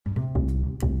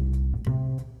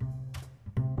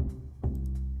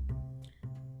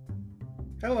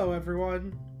Hello,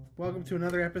 everyone. Welcome to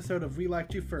another episode of We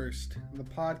Liked You First, the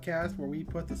podcast where we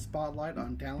put the spotlight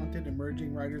on talented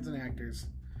emerging writers and actors.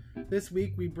 This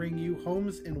week, we bring you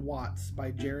Holmes and Watts by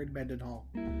Jared Mendenhall.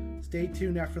 Stay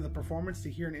tuned after the performance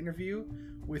to hear an interview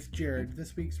with Jared,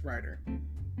 this week's writer.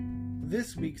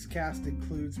 This week's cast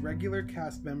includes regular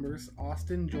cast members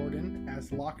Austin Jordan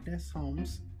as Loch Ness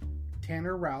Holmes,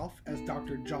 Tanner Ralph as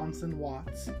Dr. Johnson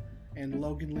Watts, and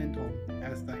Logan Lindholm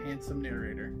as the handsome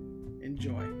narrator.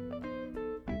 Enjoy.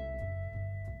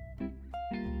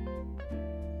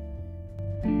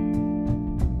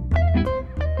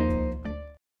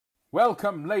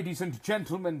 Welcome, ladies and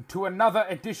gentlemen, to another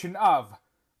edition of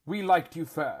We Liked You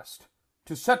First.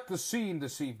 To set the scene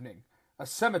this evening, a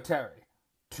cemetery.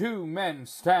 Two men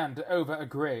stand over a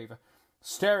grave,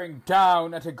 staring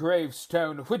down at a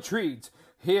gravestone which reads,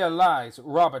 "Here lies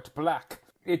Robert Black."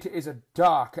 It is a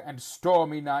dark and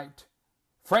stormy night.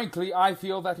 Frankly, I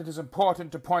feel that it is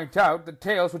important to point out that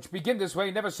tales which begin this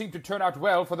way never seem to turn out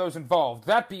well for those involved.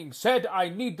 That being said, I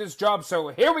need this job, so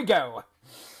here we go!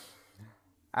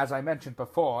 As I mentioned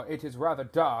before, it is rather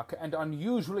dark and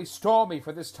unusually stormy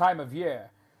for this time of year.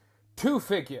 Two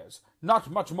figures, not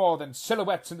much more than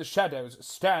silhouettes in the shadows,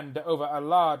 stand over a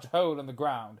large hole in the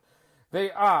ground.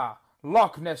 They are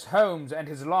Loch Ness Holmes and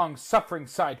his long-suffering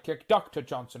sidekick, Dr.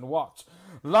 Johnson Watts.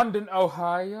 London,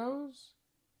 Ohio's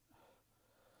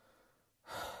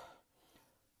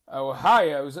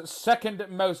second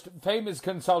most famous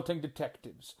consulting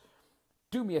detectives.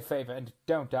 Do me a favor and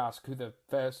don't ask who the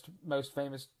first most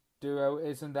famous duo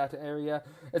is in that area.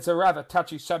 It's a rather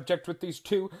touchy subject with these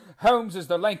two. Holmes is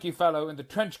the lanky fellow in the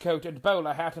trench coat and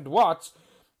bowler hat, and Watts,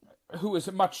 who is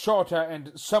much shorter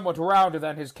and somewhat rounder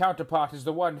than his counterpart, is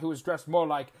the one who is dressed more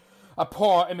like a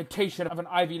poor imitation of an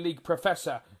Ivy League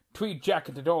professor, tweed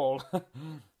jacket and all.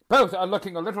 Both are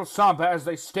looking a little somber as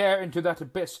they stare into that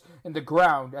abyss in the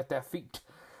ground at their feet.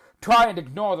 Try and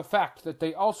ignore the fact that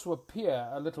they also appear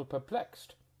a little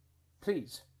perplexed.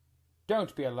 Please,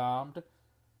 don't be alarmed.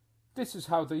 This is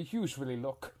how they usually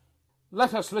look.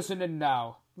 Let us listen in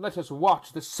now. Let us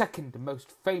watch the second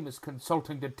most famous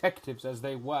consulting detectives as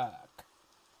they work.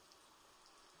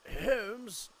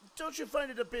 Holmes, don't you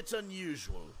find it a bit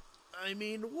unusual? I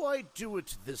mean, why do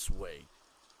it this way?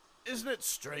 Isn't it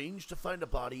strange to find a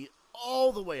body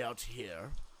all the way out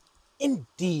here?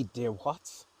 Indeed, dear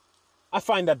Watts. I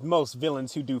find that most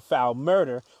villains who do foul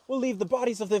murder will leave the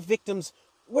bodies of their victims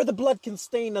where the blood can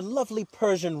stain a lovely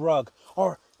Persian rug,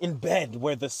 or in bed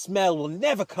where the smell will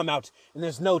never come out and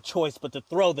there's no choice but to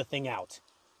throw the thing out.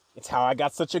 It's how I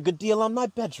got such a good deal on my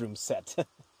bedroom set,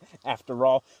 after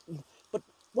all. But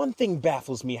one thing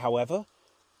baffles me, however.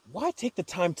 Why take the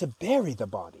time to bury the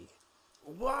body?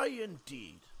 Why,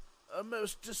 indeed. A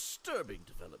most disturbing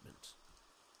development.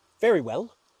 Very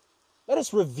well. Let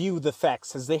us review the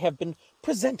facts as they have been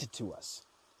presented to us.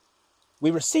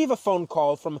 We receive a phone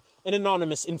call from an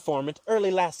anonymous informant early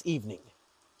last evening.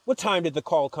 What time did the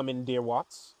call come in, dear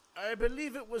Watts? I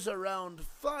believe it was around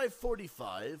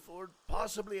 5:45 or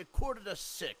possibly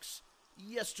 5:45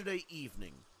 yesterday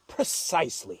evening.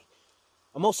 Precisely.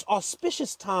 A most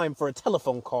auspicious time for a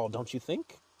telephone call, don't you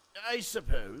think? I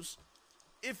suppose.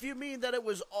 If you mean that it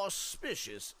was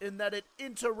auspicious in that it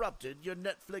interrupted your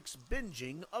Netflix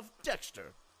binging of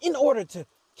Dexter. In order to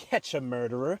catch a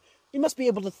murderer, you must be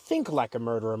able to think like a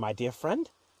murderer, my dear friend.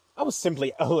 I was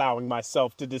simply allowing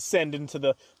myself to descend into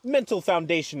the mental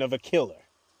foundation of a killer.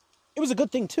 It was a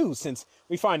good thing, too, since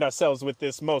we find ourselves with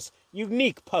this most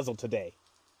unique puzzle today.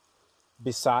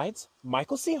 Besides,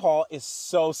 Michael C. Hall is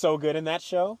so good in that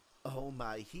show. Oh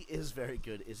my, he is very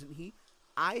good, isn't he?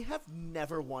 I have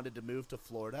never wanted to move to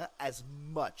Florida as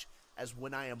much as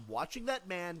when I am watching that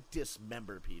man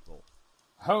dismember people.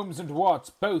 Holmes and Watts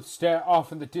both stare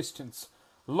off in the distance,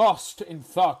 lost in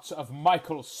thoughts of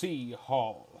Michael C.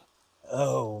 Hall.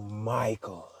 Oh,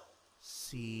 Michael.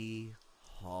 C.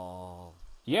 Hall.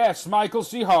 Yes, Michael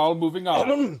C. Hall, moving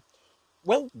on.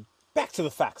 Well, back to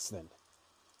the facts then.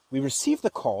 We received the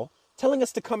call telling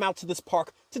us to come out to this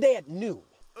park today at noon.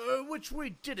 Which we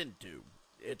didn't do.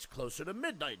 It's closer to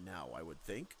midnight now, I would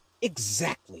think.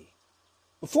 Exactly.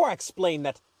 Before I explain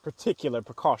that particular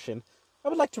precaution, I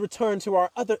would like to return to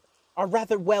our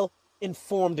rather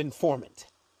well-informed informant.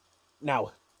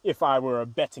 Now, if I were a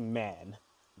betting man...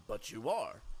 But you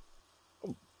are.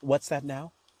 What's that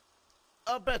now?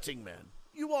 A betting man.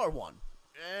 You are one.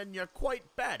 And you're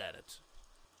quite bad at it.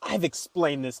 I've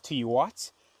explained this to you,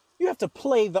 Watts. You have to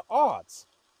play the odds.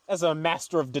 As a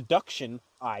master of deduction,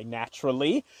 I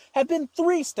naturally have been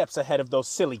 3 steps ahead of those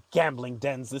silly gambling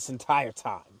dens this entire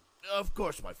time. Of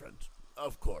course, my friend.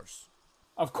 Of course.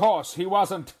 Of course, he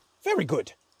wasn't. Very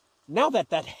good. Now that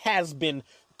that has been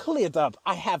cleared up,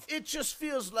 I have... It just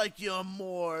feels like you're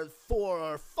more 4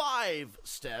 or 5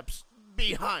 steps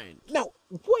behind. Now,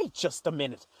 wait just a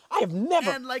minute. I have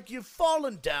never... And like you've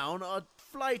fallen down a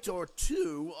flight or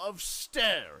 2 of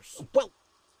stairs. Well,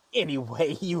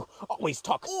 anyway, you always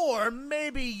talk... Or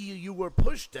maybe you were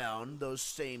pushed down those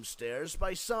same stairs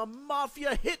by some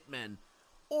mafia hitmen.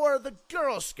 Or the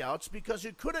Girl Scouts because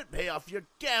you couldn't pay off your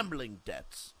gambling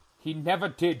debts. He never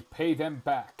did pay them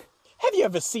back. Have you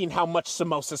ever seen how much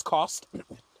samosas cost?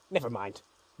 Never mind.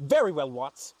 Very well,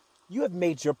 Watts. You have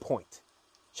made your point.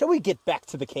 Shall we get back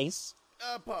to the case?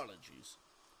 Apologies.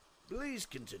 Please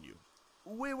continue.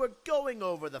 We were going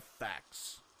over the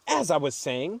facts. As I was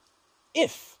saying,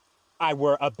 if I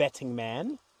were a betting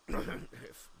man...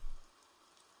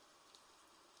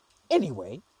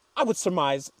 Anyway, I would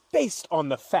surmise, based on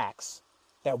the facts,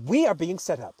 that we are being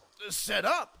set up. Set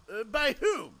up? By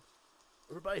whom?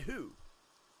 Or by who?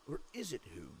 Or is it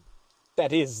whom?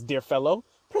 That is, dear fellow,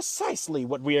 precisely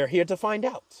what we are here to find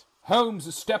out.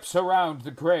 Holmes steps around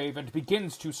the grave and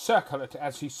begins to circle it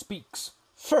as he speaks.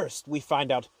 First, we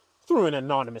find out, through an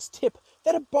anonymous tip,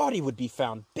 that a body would be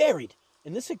found buried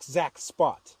in this exact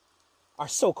spot. Our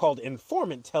so-called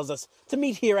informant tells us to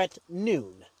meet here at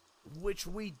noon. Which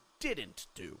we didn't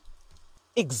do.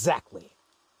 Exactly.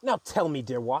 Now tell me,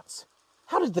 dear Watts,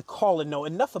 how did the caller know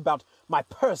enough about my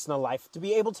personal life to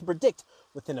be able to predict,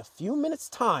 within a few minutes'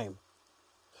 time,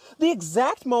 the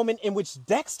exact moment in which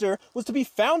Dexter was to be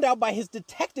found out by his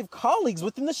detective colleagues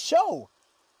within the show,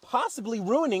 possibly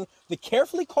ruining the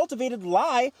carefully cultivated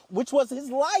lie which was his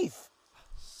life?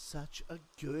 Such a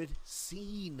good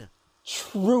scene.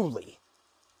 Truly.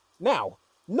 Now,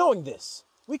 knowing this,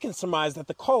 we can surmise that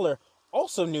the caller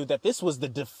also knew that this was the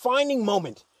defining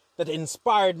moment that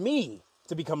inspired me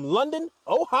to become London,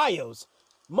 Ohio's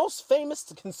most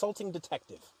famous consulting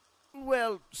detective.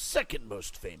 Well, second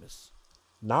most famous.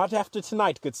 Not after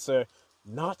tonight, good sir.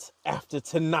 Not after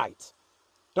tonight.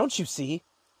 Don't you see?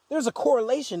 There's a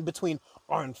correlation between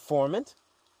our informant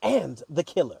and the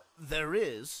killer. There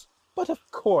is. But of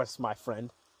course, my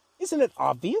friend. Isn't it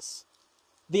obvious?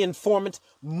 The informant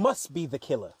must be the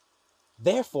killer.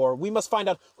 Therefore, we must find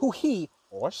out who he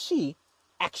or she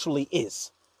actually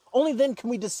is. Only then can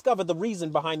we discover the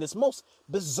reason behind this most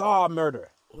bizarre murder.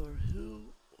 Or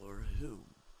who or whom?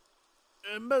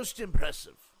 Most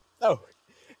impressive. Oh,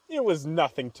 it was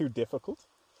nothing too difficult.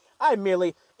 I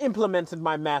merely implemented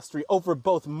my mastery over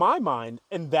both my mind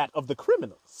and that of the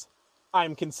criminals. I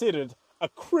am considered a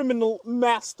criminal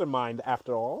mastermind,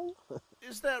 after all.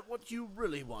 Is that what you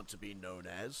really want to be known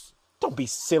as? Don't be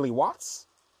silly, Watts.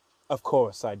 Of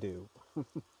course I do.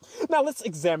 Now let's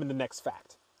examine the next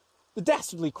fact. The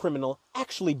dastardly criminal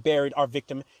actually buried our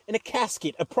victim in a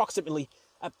casket approximately...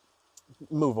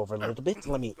 move over a little bit.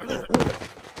 Let me...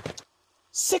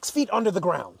 6 feet under the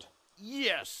ground.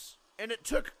 Yes, and it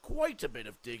took quite a bit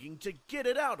of digging to get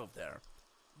it out of there.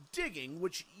 Digging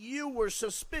which you were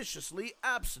suspiciously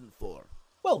absent for.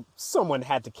 Well, someone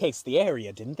had to case the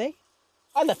area, didn't they?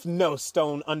 I left no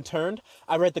stone unturned.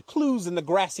 I read the clues in the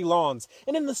grassy lawns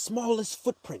and in the smallest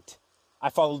footprint. I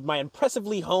followed my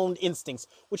impressively honed instincts,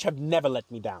 which have never let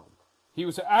me down. He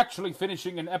was actually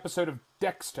finishing an episode of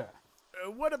Dexter.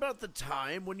 What about the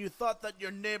time when you thought that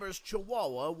your neighbor's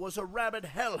chihuahua was a rabid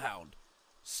hellhound,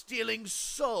 stealing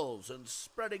souls and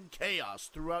spreading chaos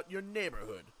throughout your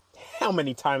neighborhood? How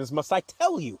many times must I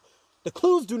tell you? The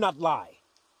clues do not lie.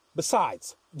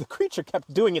 Besides, the creature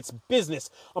kept doing its business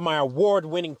on my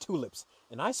award-winning tulips,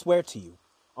 and I swear to you,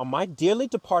 on my dearly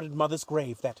departed mother's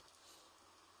grave, that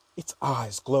its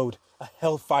eyes glowed a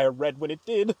hellfire red when it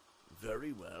did.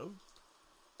 Very well.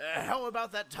 How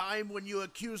about that time when you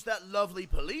accused that lovely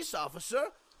police officer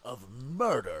of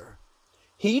murder?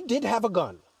 He did have a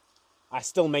gun. I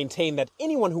still maintain that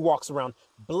anyone who walks around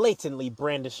blatantly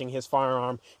brandishing his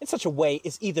firearm in such a way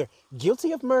is either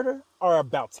guilty of murder or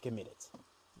about to commit it.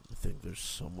 I think there's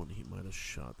someone he might have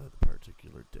shot that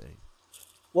particular day.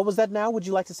 What was that now? Would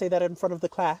you like to say that in front of the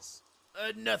class?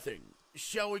 Nothing.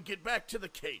 Shall we get back to the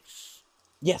case?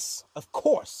 Yes, of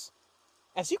course.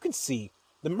 As you can see,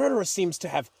 the murderer seems to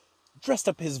have dressed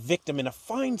up his victim in a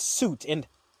fine suit and...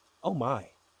 oh my.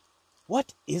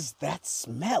 What is that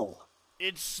smell?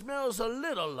 It smells a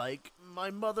little like my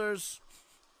mother's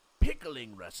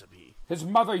pickling recipe. His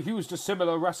mother used a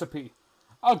similar recipe.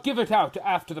 I'll give it out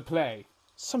after the play.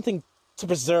 Something to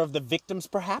preserve the victims,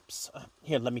 perhaps?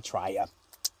 Here, let me try.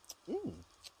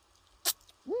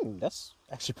 That's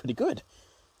actually pretty good.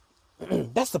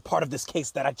 That's the part of this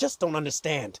case that I just don't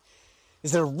understand.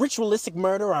 Is it a ritualistic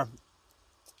murder or...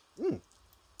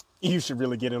 You should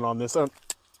really get in on this. Or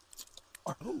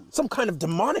some kind of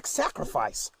demonic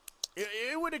sacrifice.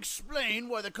 It would explain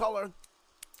why the caller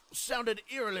sounded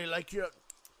eerily like your...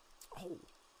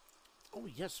 Oh,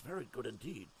 yes, very good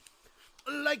indeed.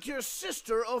 Like your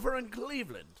sister over in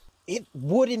Cleveland. It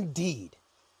would indeed.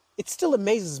 It still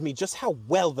amazes me just how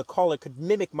well the caller could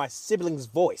mimic my sibling's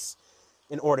voice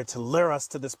in order to lure us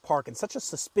to this park in such a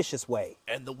suspicious way.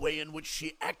 And the way in which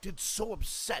she acted so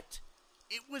upset.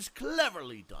 It was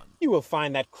cleverly done. You will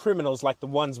find that criminals like the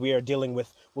ones we are dealing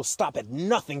with will stop at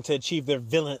nothing to achieve their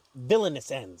villainous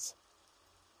ends.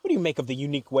 What do you make of the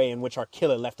unique way in which our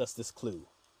killer left us this clue?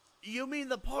 You mean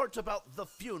the part about the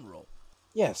funeral?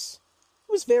 Yes,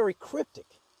 it was very cryptic.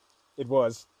 It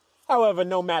was, however,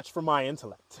 no match for my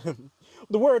intellect.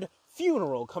 The word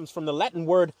funeral comes from the Latin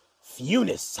word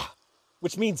funis,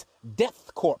 which means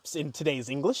death corpse in today's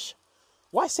English.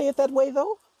 Why say it that way,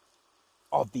 though?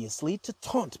 Obviously to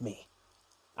taunt me.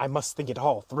 I must think it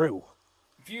all through.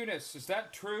 Funis, is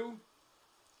that true?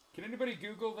 Can anybody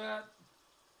Google that?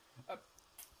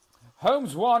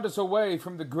 Holmes wanders away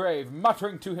from the grave,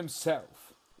 muttering to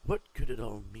himself. What could it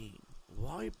all mean?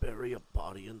 Why bury a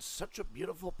body in such a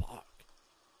beautiful park?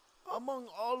 Among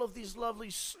all of these lovely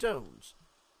stones?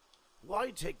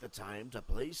 Why take the time to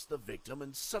place the victim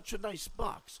in such a nice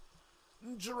box,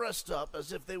 dressed up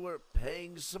as if they were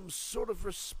paying some sort of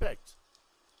respect?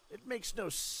 It makes no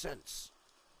sense.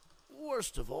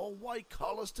 Worst of all, why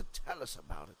call us to tell us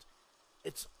about it?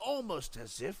 It's almost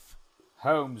as if...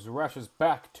 Holmes rushes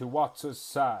back to Watts's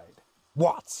side.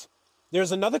 Watts,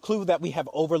 there's another clue that we have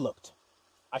overlooked.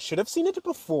 I should have seen it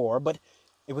before, but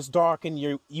it was dark and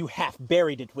you half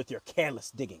buried it with your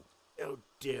careless digging. Oh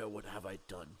dear, what have I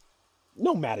done?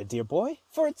 No matter, dear boy,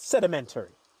 for it's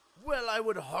sedimentary. Well, I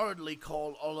would hardly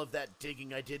call all of that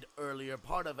digging I did earlier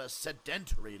part of a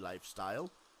sedentary lifestyle.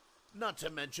 Not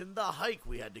to mention the hike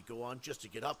we had to go on just to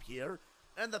get up here,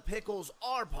 and the pickles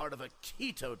are part of a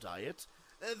keto diet.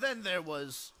 Then there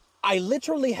was... I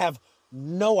literally have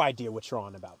no idea what you're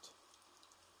on about.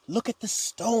 Look at the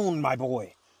stone, my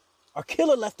boy. Our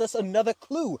killer left us another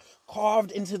clue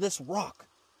carved into this rock.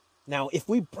 Now, if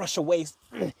we brush away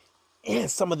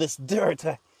some of this dirt,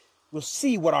 we'll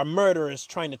see what our murderer is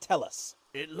trying to tell us.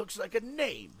 It looks like a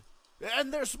name.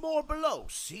 And there's more below,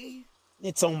 see?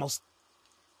 It's almost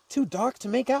too dark to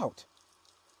make out.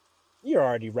 You're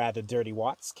already rather dirty,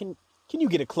 Watts. Can you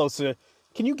get closer?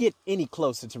 Can you get any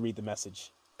closer to read the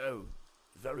message? Oh,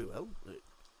 very well.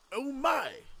 Oh my!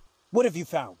 What have you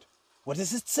found? What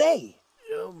does it say?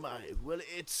 Oh my, well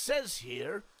it says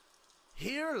here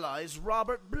lies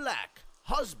Robert Black,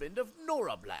 husband of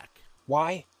Nora Black.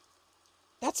 Why?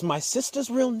 That's my sister's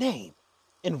real name.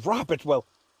 And Robert, well,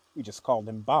 we just called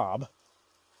him Bob.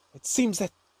 It seems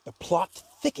that the plot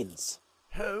thickens.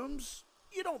 Holmes,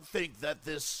 you don't think that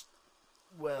this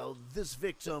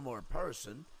victim or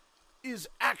person is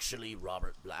actually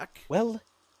Robert Black? Well,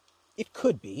 it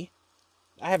could be.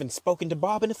 I haven't spoken to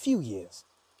Bob in a few years.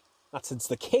 Not since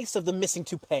the case of the missing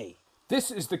toupee. This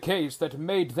is the case that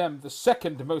made them the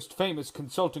second most famous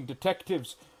consulting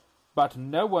detectives, but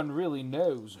no one really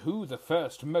knows who the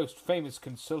first most famous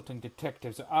consulting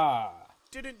detectives are.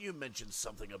 Didn't you mention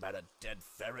something about a dead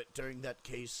ferret during that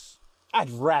case? I'd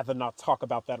rather not talk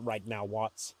about that right now,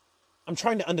 Watts. I'm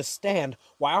trying to understand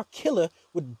why our killer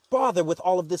would bother with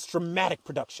all of this dramatic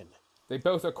production. They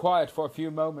both are quiet for a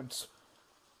few moments.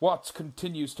 Watts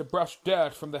continues to brush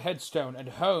dirt from the headstone, and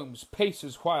Holmes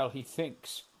paces while he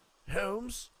thinks.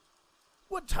 Holmes,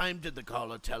 what time did the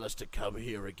caller tell us to come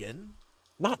here again?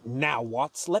 Not now,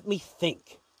 Watts. Let me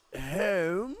think.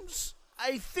 Holmes,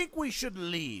 I think we should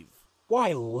leave.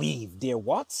 Why leave, dear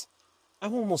Watts?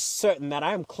 I'm almost certain that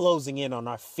I am closing in on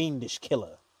our fiendish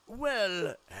killer.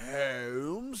 Well,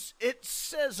 Holmes, it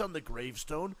says on the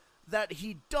gravestone that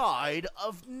he died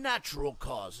of natural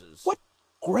causes. What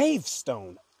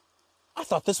gravestone? I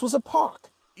thought this was a park.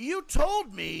 You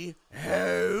told me,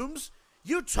 Holmes.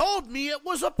 You told me it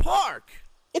was a park.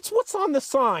 It's what's on the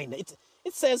sign. It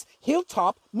says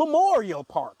Hilltop Memorial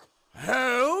Park.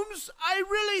 Holmes, I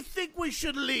really think we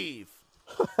should leave.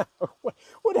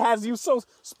 What has you so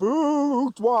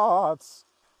spooked, Watts?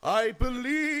 I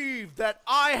believe that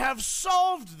I have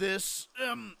solved this,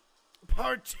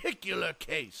 particular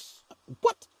case.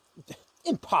 What?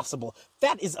 Impossible.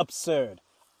 That is absurd.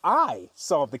 I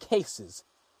solve the cases.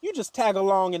 You just tag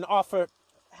along and offer,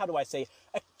 how do I say,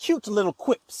 cute little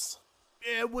quips.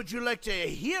 Would you like to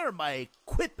hear my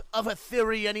quip of a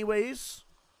theory anyways?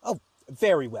 Oh,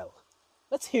 very well.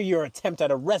 Let's hear your attempt at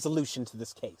a resolution to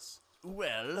this case.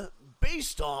 Well,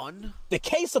 based on... The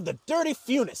case of the Dirty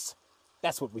Funis.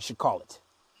 That's what we should call it.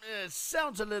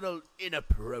 Sounds a little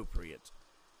inappropriate.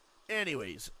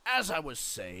 Anyways, as I was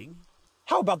saying...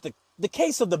 How about the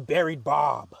case of the buried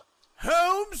Bob?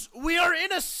 Holmes, we are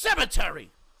in a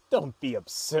cemetery! Don't be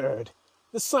absurd.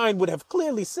 The sign would have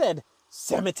clearly said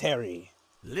cemetery.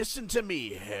 Listen to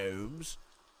me, Holmes.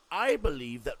 I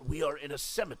believe that we are in a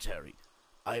cemetery.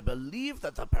 I believe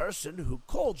that the person who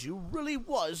called you really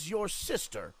was your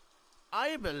sister.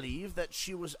 I believe that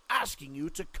she was asking you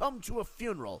to come to a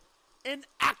funeral, an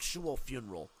actual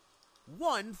funeral,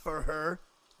 one for her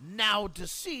now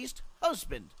deceased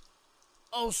husband.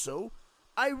 Also,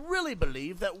 I really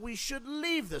believe that we should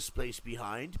leave this place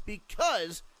behind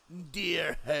because,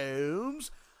 dear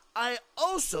Holmes, I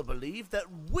also believe that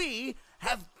we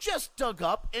have just dug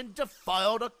up and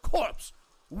defiled a corpse,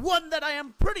 one that I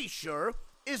am pretty sure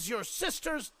is your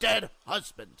sister's dead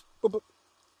husband. But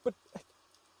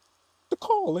the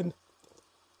call and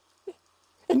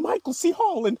Michael C.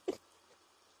 Hall and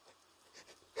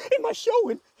my show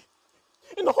and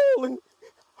the hole and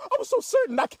I was so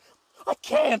certain I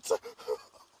can't.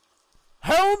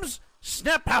 Holmes,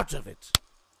 snap out of it.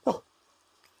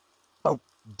 Oh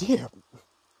dear.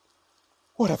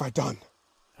 What have I done?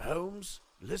 Holmes,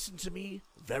 listen to me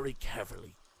very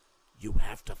carefully. You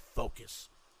have to focus.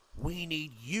 We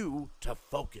need you to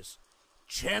focus.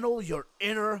 Channel your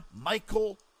inner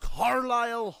Michael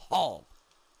Carlisle Hall.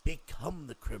 Become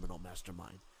the criminal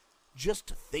mastermind.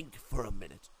 Just think for a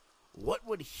minute. What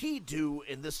would he do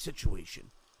in this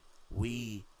situation?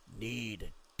 We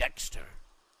need Dexter.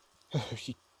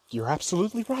 You're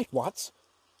absolutely right, Watts.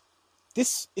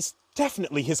 This is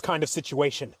definitely his kind of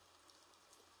situation.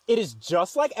 It is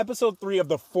just like episode 3 of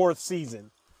the 4th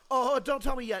season. Oh, don't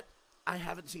tell me yet. I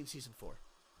haven't seen season 4.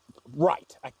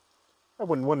 Right. I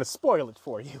wouldn't want to spoil it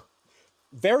for you.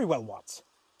 Very well, Watts.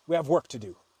 We have work to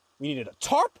do. We needed a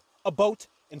tarp, a boat,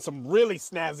 and some really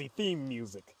snazzy theme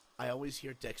music. I always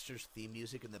hear Dexter's theme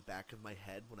music in the back of my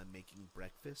head when I'm making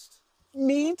breakfast.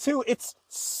 Me too. It's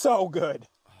so good.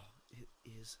 Oh, it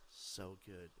is so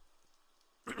good.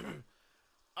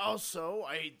 Also,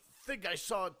 I think I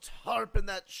saw a tarp in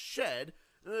that shed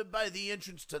by the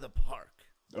entrance to the park.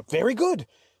 Very good.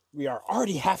 We are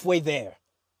already halfway there.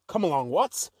 Come along,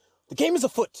 Watts. The game is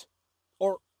afoot.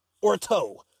 Or a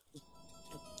toe.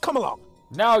 Come along.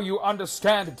 Now you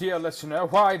understand, dear listener,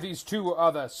 why these two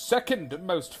are the second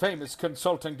most famous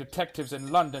consulting detectives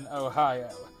in London, Ohio.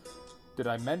 Did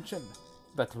I mention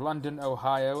that London,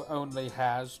 Ohio only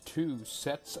has 2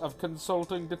 sets of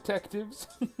consulting detectives?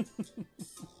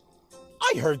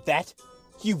 I heard that.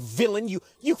 You villain,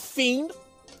 you fiend.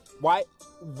 Why,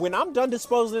 when I'm done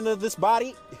disposing of this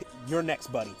body, you're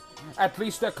next, buddy. At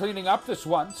least they're cleaning up this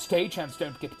one. Stagehands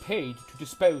don't get paid to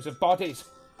dispose of bodies.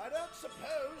 I don't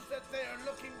suppose that they are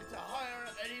looking to hire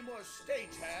any more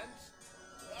stagehands.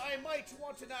 I might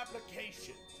want an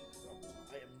application.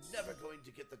 I am never going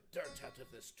to get the dirt out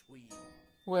of this tweed.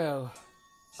 Well,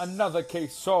 another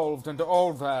case solved and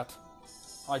all that.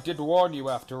 I did warn you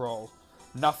after all.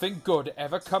 Nothing good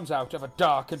ever comes out of a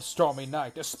dark and stormy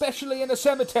night, especially in a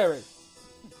cemetery.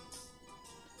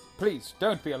 Please,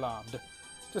 don't be alarmed.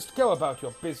 Just go about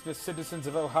your business, citizens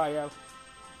of Ohio.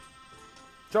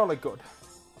 Jolly good.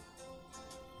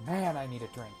 Man, I need a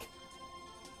drink.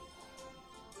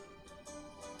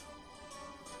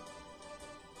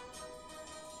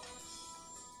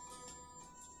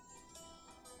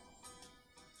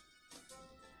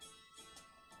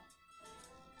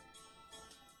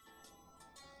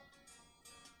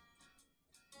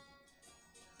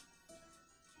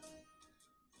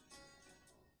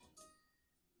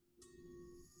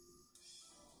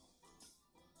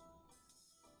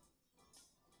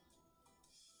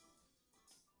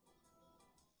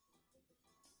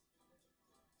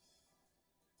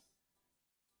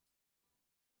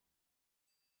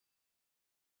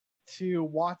 To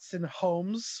Watson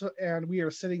Holmes, and we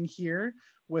are sitting here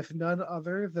with none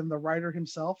other than the writer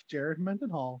himself, Jared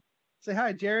Mendenhall. Say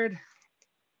hi, Jared.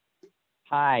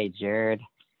 Hi, Jared.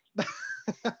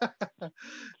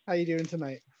 How you doing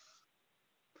tonight?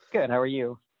 Good. How are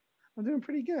you? I'm doing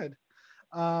pretty good.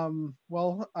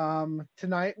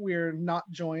 Tonight we're not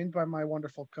joined by my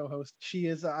wonderful co-host. She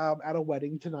is at a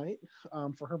wedding tonight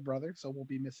for her brother, so we'll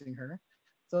be missing her.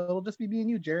 So it'll just be me and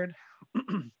you, Jared.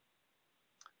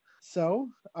 So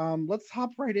let's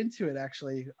hop right into it,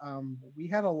 actually. We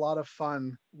had a lot of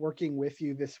fun working with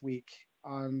you this week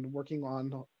on working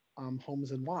on Holmes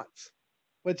and Watts.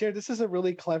 But Jared, this is a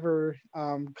really clever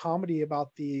comedy about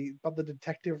the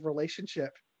detective relationship.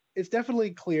 It's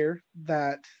definitely clear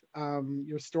that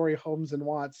your story, Holmes and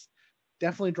Watts,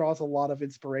 definitely draws a lot of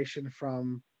inspiration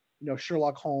from,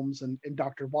 Sherlock Holmes and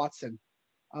Dr. Watson.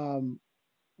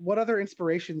 What other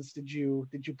inspirations did you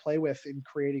play with in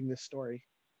creating this story?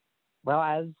 Well,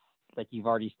 as like you've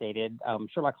already stated,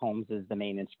 Sherlock Holmes is the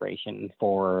main inspiration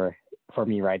for for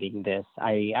me writing this.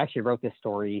 I actually wrote this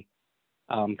story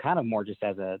kind of more just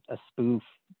as a spoof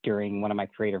during one of my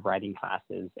creative writing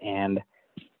classes, and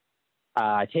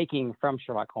taking from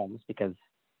Sherlock Holmes, because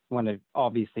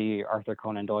obviously Arthur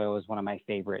Conan Doyle is one of my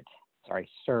favorite. Sorry,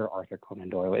 Sir Arthur Conan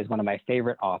Doyle is one of my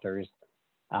favorite authors.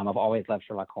 I've always loved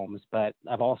Sherlock Holmes, but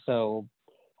I've also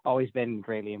always been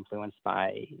greatly influenced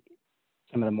by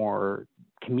some of the more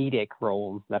comedic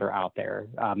roles that are out there,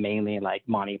 mainly like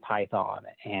Monty Python.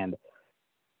 And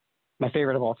my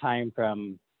favorite of all time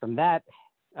from that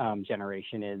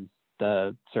generation is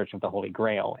The Search of the Holy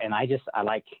Grail. And I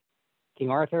like King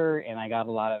Arthur, and I got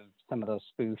a lot of some of those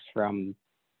spoofs from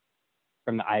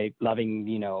loving,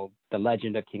 the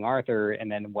legend of King Arthur,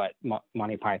 and then what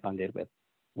Monty Python did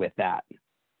with that.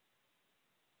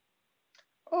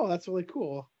 Oh, that's really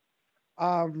cool.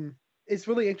 It's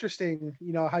really interesting,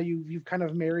 how you've kind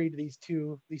of married these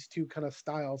two kind of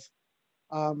styles.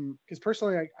 Because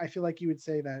personally, I feel like you would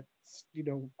say that,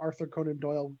 Arthur Conan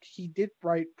Doyle, he did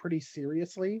write pretty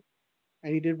seriously,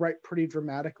 and he did write pretty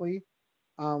dramatically.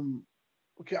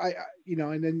 Okay,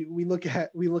 and then we look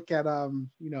at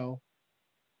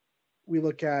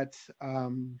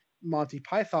Monty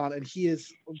Python, and he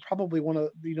is probably one of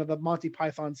the Monty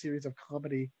Python series of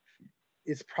comedy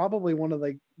is probably one of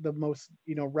the most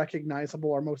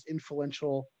recognizable or most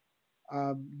influential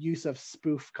use of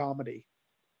spoof comedy.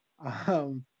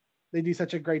 They do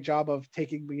such a great job of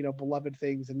taking beloved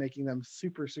things and making them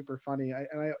super super funny.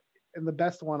 And the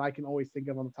best one I can always think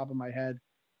of on the top of my head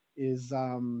is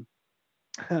The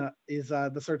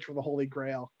Search for the Holy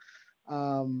Grail.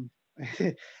 And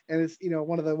it's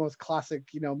one of the most classic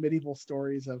medieval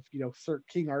stories of Sir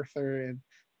King Arthur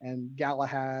and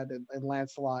Galahad and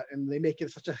Lancelot, and they make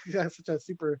it such a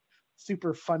super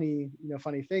super funny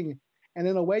funny thing. And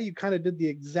in a way, you kind of did the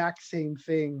exact same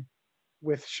thing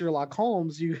with Sherlock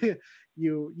Holmes.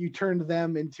 You turned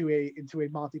them into a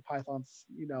Monty Python's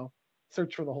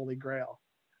Search for the Holy Grail,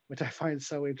 which I find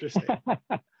so interesting.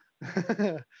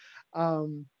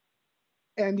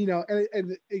 And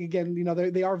again,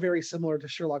 they are very similar to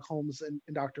Sherlock Holmes and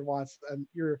Dr. Watts. And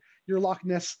your Loch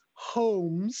Ness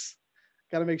Holmes,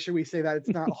 got to make sure we say that it's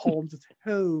not Holmes, it's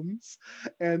Holmes,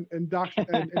 and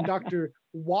Dr.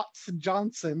 Watts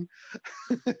Johnson,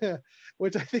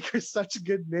 which I think are such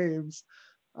good names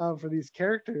for these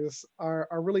characters, are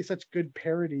really such good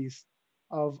parodies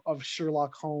of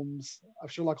Sherlock Holmes,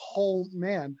 Sherlock Holmes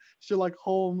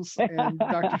and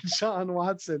Dr. John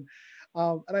Watson.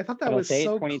 And I thought that was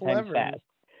so clever.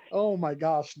 Oh my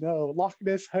gosh, no, Loch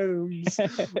Ness Holmes,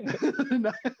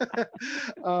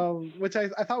 which I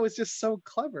thought was just so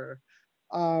clever.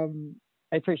 I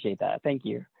appreciate that. Thank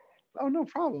you. Oh, no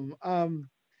problem.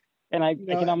 And I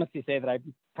can honestly say that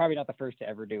I'm probably not the first to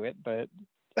ever do it, but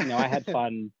I had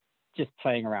fun just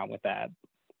playing around with that.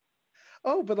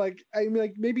 Oh, but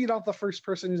maybe not the first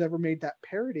person who's ever made that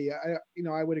parody. I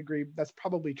would agree that's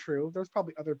probably true. There's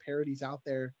probably other parodies out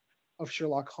there of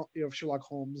Sherlock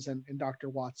Holmes and Dr.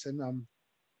 Watson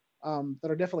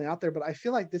that are definitely out there. But I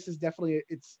feel like this is definitely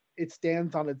it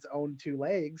stands on its own two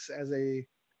legs as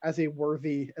a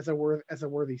worthy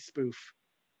spoof.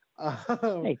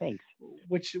 Hey, thanks.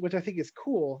 Which I think is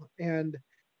cool, and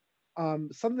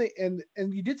something and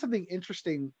you did something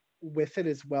interesting with it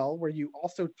as well, where you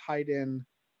also tied in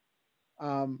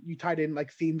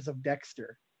like themes of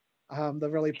Dexter, the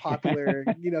really popular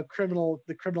criminal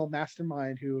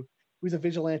mastermind who's a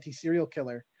vigilante serial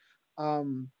killer.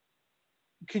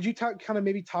 Could you talk to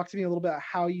me a little bit about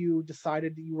how you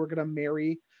decided that you were going to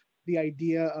marry the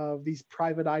idea of these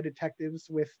private eye detectives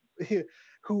with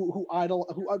who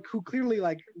clearly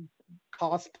like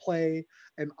cosplay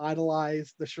and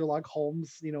idolize the Sherlock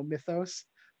Holmes mythos,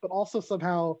 but also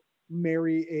somehow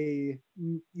marry it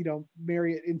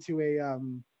into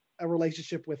a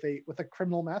relationship with a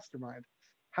criminal mastermind?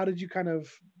 How did you kind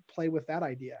of play with that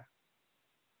idea?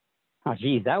 Oh,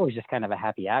 geez, that was just kind of a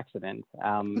happy accident.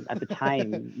 At the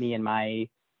time,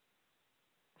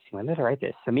 when did I write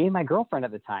this? So me and my girlfriend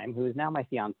at the time, who is now my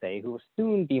fiance, who will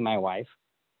soon be my wife.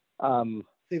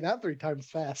 Say that 3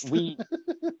 times fast.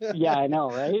 Yeah, I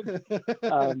know, right?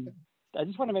 I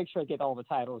just want to make sure I get all the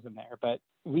titles in there. But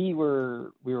we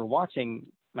were watching,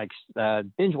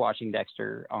 binge watching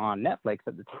Dexter on Netflix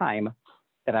at the time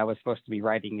that I was supposed to be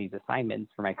writing these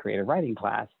assignments for my creative writing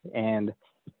class. And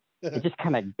it just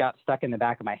kind of got stuck in the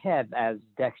back of my head, as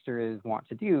Dexter is wont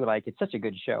to do. Like, it's such a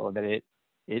good show that it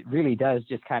really does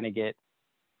just kind of get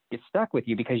stuck with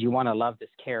you, because you want to love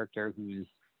this character who's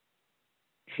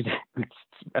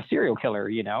a serial killer.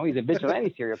 He's a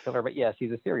vigilante serial killer, but yes,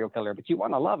 he's a serial killer, but you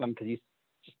want to love him because he's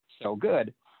just so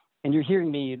good. And you're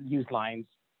hearing me use lines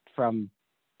from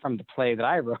the play that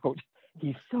I wrote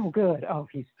he's so good. Oh,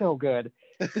 he's so good.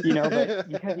 You know, but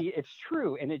because it's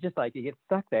true, and it just like it gets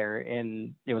stuck there,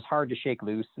 and it was hard to shake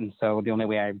loose. And so the only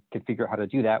way I could figure out how to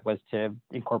do that was to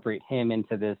incorporate him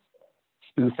into this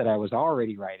spoof that I was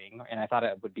already writing, and I thought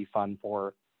it would be fun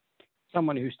for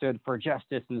someone who stood for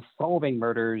justice and solving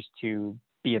murders to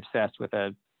be obsessed with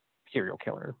a serial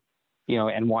killer, you know,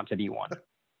 and want to be one.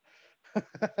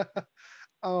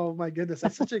 Oh my goodness,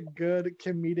 that's such a good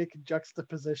comedic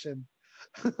juxtaposition.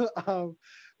 um,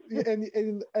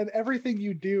 and everything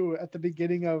you do at the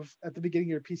beginning of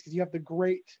your piece, because you have the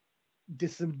great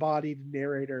disembodied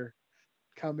narrator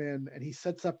come in, and he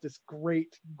sets up this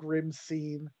great grim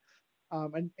scene.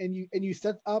 And you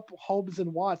set up Holmes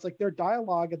and Watts, like their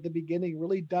dialogue at the beginning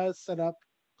really does set up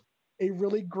a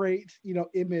really great, you know,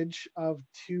 image of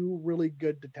two really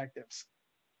good detectives.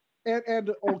 And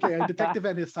okay, a detective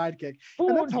and his sidekick.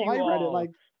 And that's how I read it.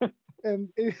 Like, and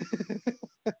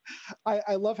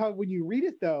I love how when you read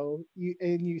it though,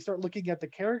 you start looking at the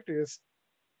characters,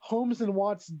 Holmes and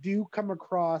Watts do come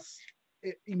across,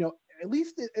 you know, at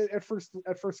least at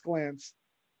first glance,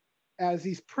 as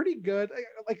he's pretty good.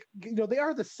 Like, you know, they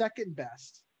are the second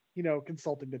best, you know,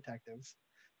 consulting detectives,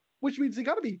 which means they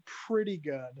got to be pretty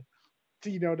good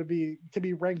to, you know, to be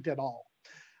ranked at all.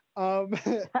 And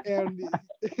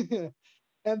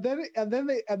and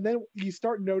then you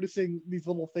start noticing these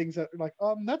little things that are like,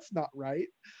 that's not right.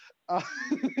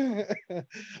 You're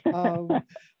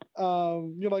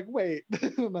like, wait,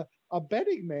 a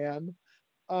betting man,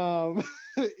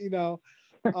 you know,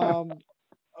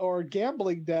 or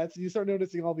gambling debts, and you start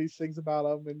noticing all these things about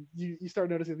them, and you start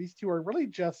noticing these two are really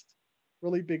just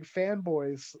really big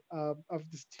fanboys of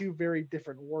just two very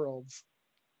different worlds.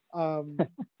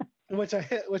 Which I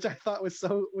thought was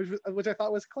which I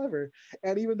thought was clever.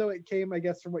 And even though it came, I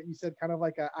guess, from what you said, kind of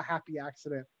like a happy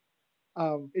accident,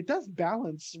 it does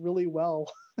balance really well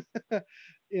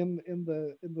in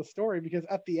the story, because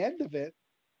at the end of it,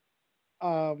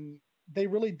 they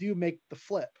really do make the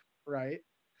flip, right?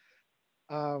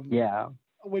 Yeah.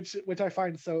 Which I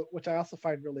also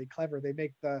find really clever.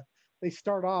 They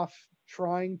start off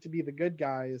trying to be the good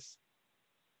guys,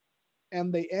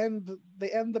 and they end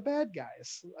the bad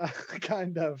guys,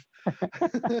 kind of,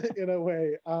 in a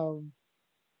way. Oh,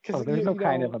 there's no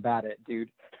kind of about it, dude.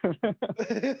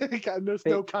 There's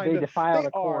no kind they of. defile They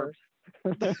a corpse.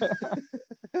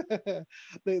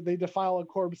 they defile a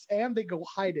corpse and they go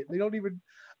hide it. They don't even.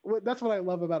 That's what I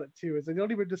love about it too, is they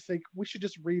don't even just think we should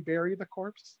just rebury the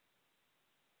corpse,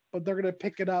 but they're gonna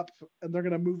pick it up and they're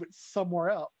gonna move it somewhere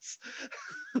else.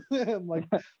 And like,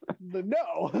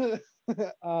 no,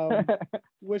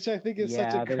 which I think is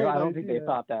such a great I don't idea. think they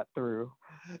thought that through.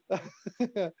 But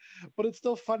it's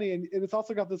still funny, and it's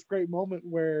also got this great moment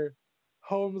where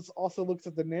Holmes also looks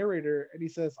at the narrator and he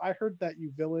says, "I heard that,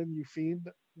 you villain, you fiend.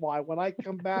 Why, when I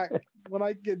come back, when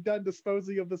I get done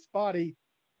disposing of this body,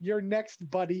 you're next,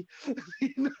 buddy."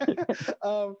 And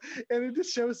it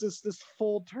just shows this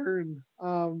full turn,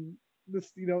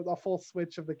 this, you know, a full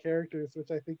switch of the characters,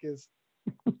 which I think is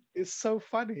so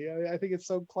funny. I think it's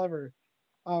so clever.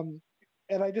 And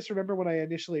I just remember when I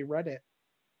initially read it,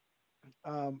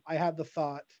 I had the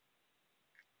thought,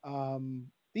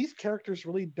 these characters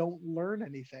really don't learn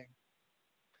anything,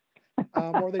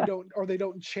 or they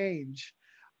don't change.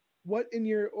 What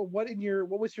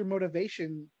was your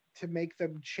motivation to make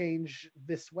them change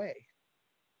this way?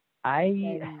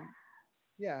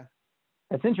 Yeah.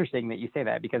 It's interesting that you say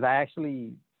that, because I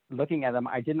actually, looking at them,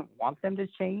 I didn't want them to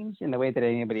change in the way that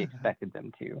anybody expected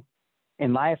them to.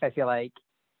 In life, I feel like,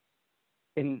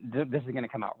 this is going to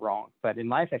come out wrong, but in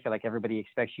life, I feel like everybody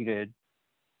expects you to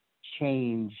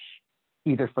change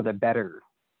either for the better,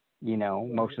 you know,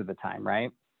 most of the time,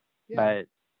 right? Yeah. But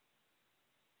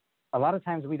a lot of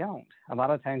times we don't. A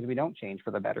lot of times we don't change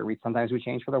for the better. Sometimes we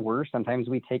change for the worse. Sometimes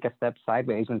we take a step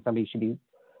sideways when somebody should be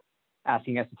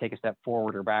asking us to take a step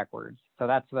forward or backwards. So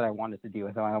that's what I wanted to do.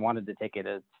 So I wanted to take it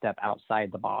a step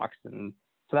outside the box. And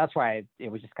so that's why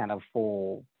it was just kind of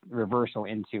full reversal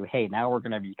into, hey, now we're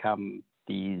going to become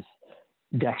these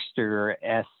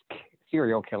Dexter-esque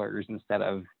serial killers instead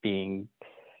of being,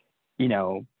 you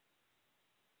know,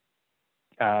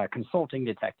 consulting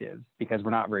detectives, because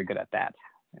we're not very good at that.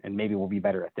 And maybe we'll be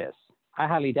better at this. I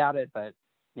highly doubt it, but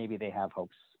maybe they have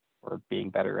hopes for being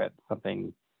better at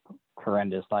something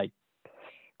horrendous like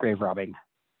grave robbing.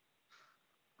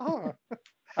 Oh,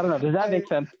 I don't know. Does that make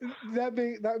sense?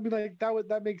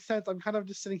 That makes sense. I'm kind of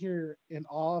just sitting here in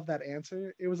awe of that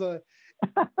answer. It was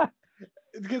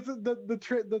because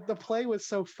the play was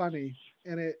so funny,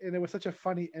 and it was such a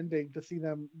funny ending to see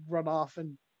them run off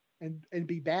and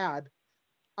be bad,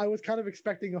 I was kind of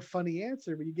expecting a funny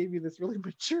answer, but you gave me this really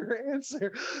mature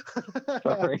answer.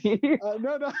 Sorry.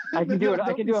 No, no, I can do it. I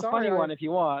don't can be do a sorry. funny one if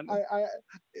you want.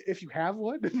 If you have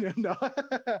one, no,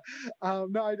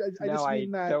 no, I No, just I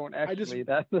mean that don't I just actually.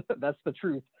 That's the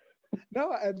truth.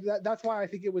 no, and that's why I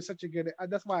think it was such a good.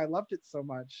 That's why I loved it so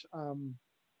much.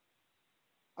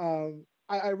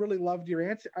 I really loved your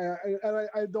answer.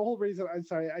 The whole reason, I'm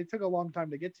sorry, I took a long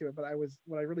time to get to it, but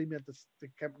what I really meant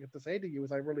to say to you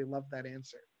was I really loved that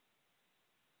answer.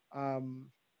 Um,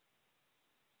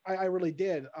 I really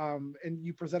did. And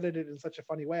you presented it in such a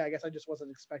funny way. I guess I just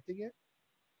wasn't expecting it.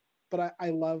 But I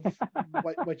love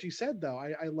what you said though.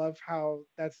 I love how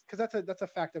that's because that's a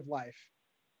fact of life.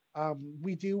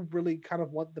 We do really kind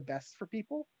of want the best for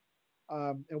people.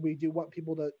 And we do want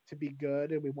people to be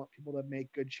good, and we want people to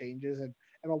make good changes. And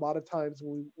a lot of times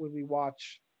when we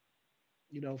watch,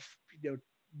 you know,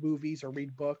 movies or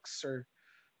read books or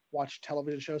watch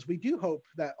television shows, we do hope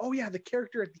that, oh yeah, the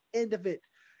character at the end of it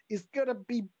is gonna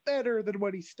be better than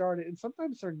when he started, and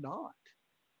sometimes they're not.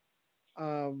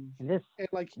 And this And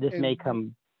like this may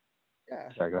come.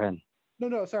 yeah. Sorry, go ahead.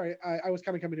 No, sorry. I was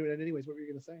kind of coming to it anyways. What were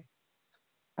you gonna say?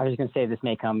 I was just going to say this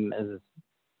may come as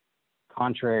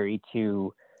contrary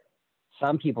to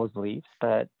some people's beliefs,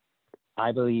 but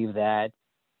I believe that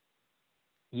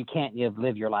you can't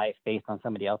live your life based on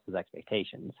somebody else's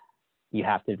expectations. You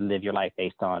have to live your life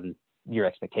based on your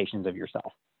expectations of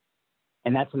yourself.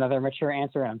 And that's another mature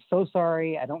answer. And I'm so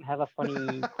sorry. I don't have a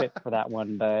funny quip for that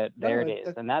one, but there it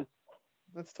is. And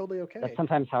that's totally okay. That's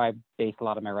sometimes how I base a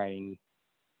lot of my writing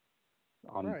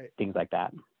on things like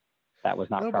that. That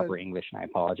was not proper English, and I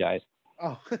apologize.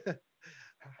 Oh,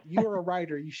 you're a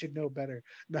writer. You should know better.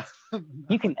 No,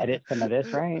 you can edit some of this,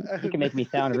 right? You can make me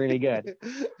sound really good.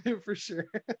 For sure.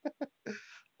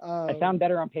 I sound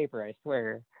better on paper, I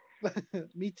swear.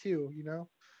 Me too, you know?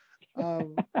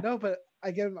 No, but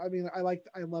again, I mean, I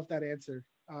love that answer.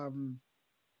 I'm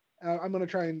going to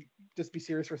try and just be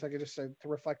serious for a second, just to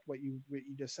reflect what you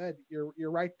just said. You're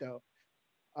right, though.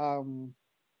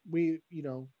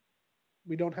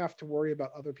 We don't have to worry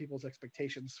about other people's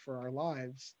expectations for our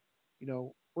lives. You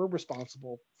know, we're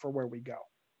responsible for where we go.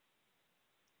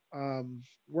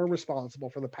 We're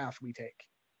responsible for the path we take.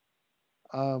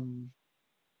 And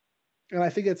I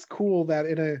think it's cool that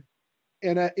in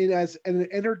as an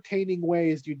entertaining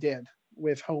way as you did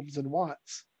with Holmes and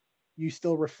Watts, you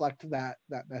still reflect that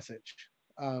message,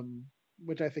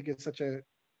 which I think is such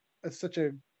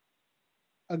a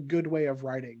good way of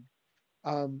writing.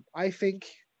 I think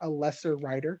a lesser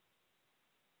writer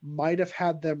might have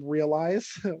had them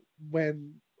realize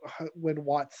when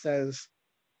Watts says,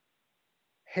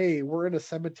 "Hey, we're in a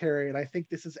cemetery, and I think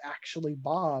this is actually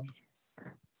Bob."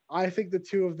 I think the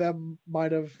two of them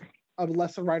a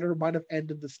lesser writer might have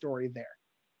ended the story there,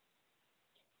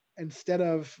 instead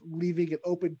of leaving it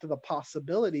open to the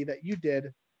possibility that you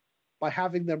did by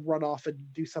having them run off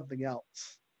and do something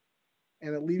else.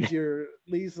 And it leaves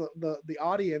the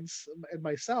audience and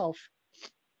myself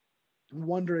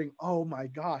wondering, oh my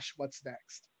gosh, what's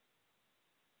next?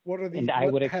 What are the? And I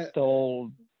would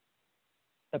extol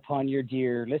upon your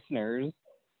dear listeners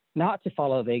not to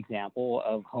follow the example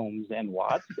of Holmes and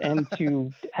Watts and to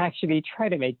actually try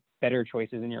to make better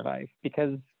choices in your life,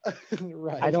 because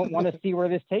right. I don't want to see where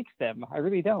this takes them. I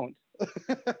really don't.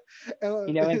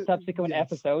 You know, in subsequent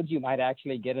episodes, you might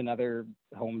actually get another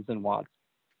Holmes and Watts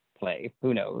play.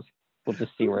 Who knows? We'll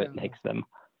just see where it takes them.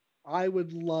 I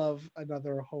would love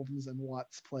another Holmes and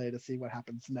Watts play to see what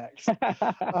happens next.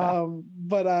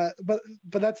 But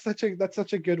that's such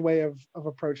a good way of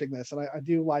approaching this, and I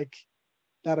do like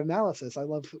that analysis. I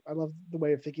love the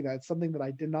way of thinking that. It's something that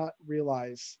I did not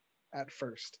realize at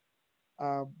first,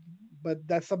 but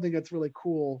that's something that's really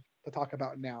cool to talk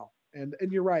about now. And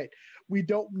you're right, we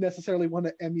don't necessarily want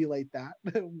to emulate that.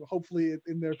 Hopefully,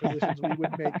 in their positions, we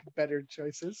would make better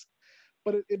choices.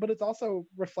 But it's also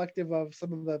reflective of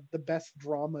some of the best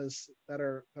dramas that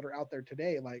are out there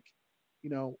today. Like, you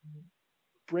know,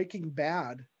 Breaking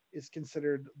Bad is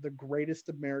considered the greatest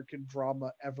American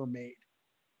drama ever made,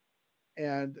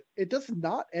 and it does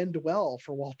not end well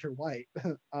for Walter White.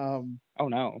 Oh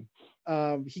no.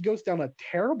 He goes down a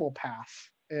terrible path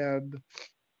and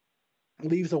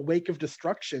leaves a wake of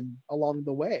destruction along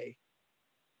the way.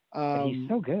 But he's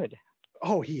so good.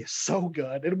 Oh, he is so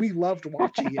good, and we loved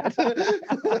watching it.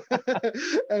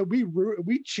 And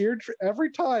we cheered for every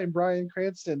time Bryan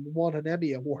Cranston won an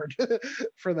Emmy Award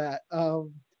for that.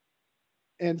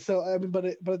 And so, I mean, but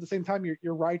at the same time,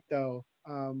 you're right though.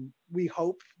 We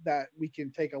hope that we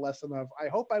can take a lesson of. I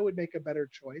hope I would make a better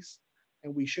choice,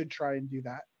 and we should try and do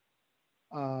that.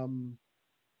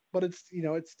 but it's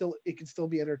it can still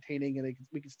be entertaining, and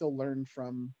we can still learn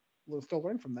from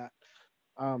that.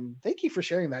 Thank you for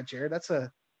sharing that, Jared. That's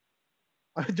a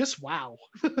just wow.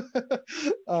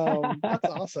 That's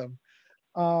awesome.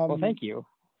 Well, thank you.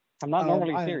 I'm not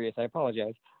normally I serious. I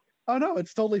apologize. Oh no,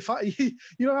 it's totally fine.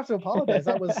 You don't have to apologize.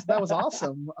 That was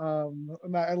awesome.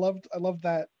 And I loved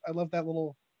that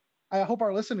little. I hope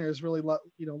our listeners really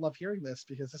love hearing this,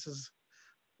 because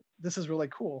this is really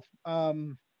cool. But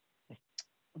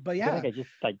I feel yeah, like I just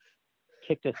like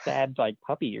kicked a sad like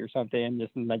puppy or something, and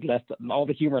just like left all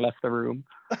the humor left the room.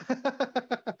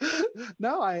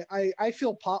 no, I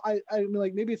feel I mean,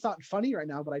 like, maybe it's not funny right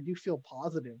now, but I do feel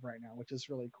positive right now, which is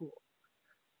really cool.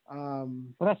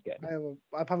 Well, that's good. I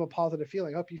have a positive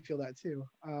feeling. I hope you feel that too.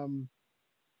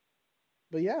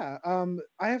 But yeah,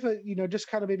 I have just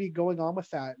kind of maybe going on with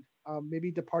that,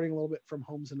 maybe departing a little bit from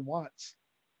Holmes and Watts.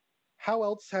 How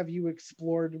else have you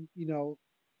explored,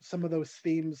 some of those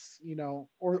themes,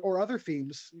 or other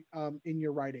themes, in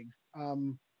your writing?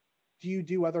 Do you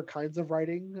do other kinds of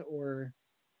writing, or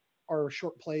are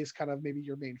short plays kind of maybe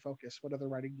your main focus? What other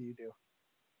writing do you do?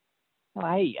 Well,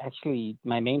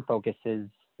 my main focus is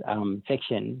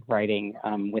fiction writing,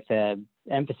 with a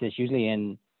emphasis usually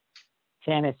in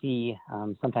fantasy,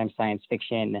 sometimes science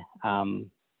fiction,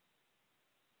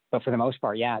 but for the most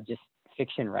part, yeah, just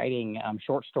fiction writing,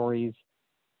 short stories.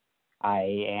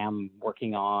 I am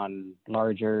working on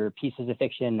larger pieces of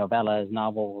fiction, novellas,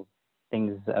 novels,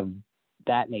 things of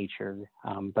that nature.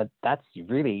 But that's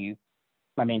really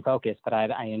my main focus. But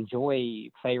I enjoy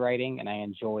playwriting and I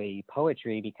enjoy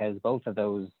poetry, because both of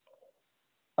those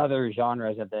other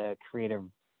genres of the creative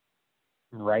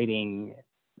writing,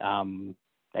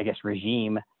 I guess,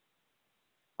 regime,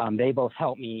 they both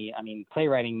help me. I mean,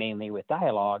 playwriting mainly with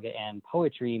dialogue, and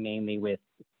poetry mainly with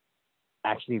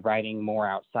actually writing more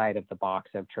outside of the box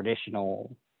of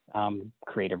traditional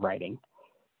creative writing.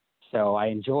 So I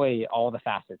enjoy all the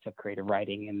facets of creative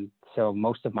writing. And so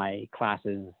most of my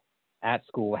classes at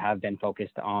school have been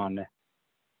focused on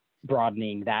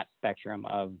broadening that spectrum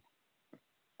of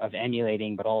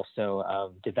emulating, but also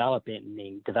of developing,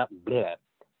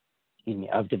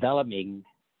 can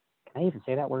I even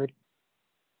say that word?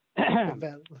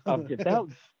 Of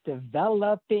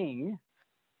developing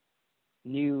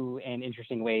new and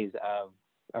interesting ways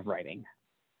of writing.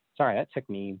 Sorry, that took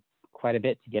me quite a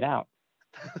bit to get out.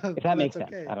 If that makes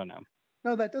sense, I don't know.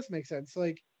 No, that does make sense.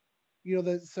 Like,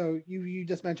 so you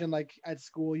just mentioned, like, at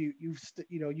school you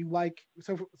like,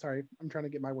 so sorry, I'm trying to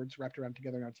get my words wrapped around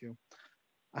together now too.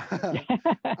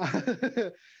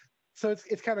 So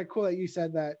it's kind of cool that you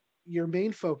said that your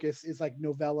main focus is like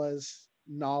novellas,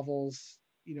 novels,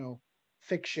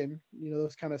 fiction,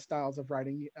 those kind of styles of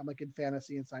writing, like in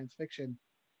fantasy and science fiction.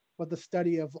 But the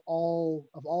study of all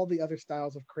the other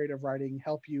styles of creative writing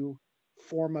help you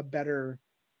form a better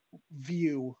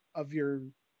view of your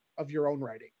own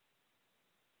writing.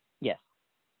 Yes.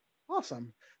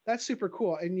 Awesome. That's super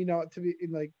cool. And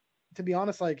to be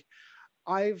honest, like,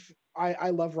 I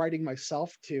love writing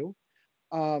myself too.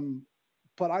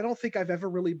 But I don't think I've ever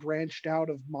really branched out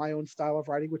of my own style of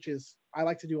writing, which is, I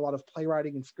like to do a lot of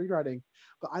playwriting and screenwriting,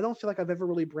 but I don't feel like I've ever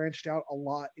really branched out a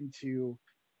lot into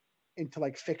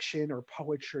like fiction or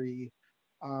poetry,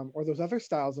 or those other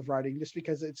styles of writing, just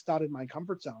because it's not in my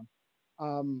comfort zone.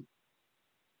 And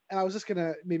I was just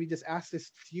gonna maybe just ask this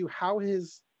to you: how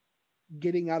is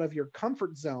getting out of your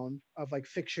comfort zone of like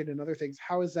fiction and other things,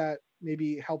 how has that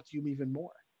maybe helped you even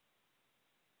more?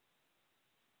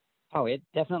 Oh, it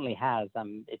definitely has.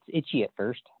 It's itchy at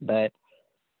first, but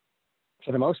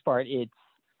for the most part,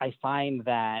 I find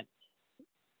that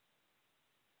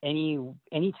any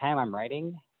time I'm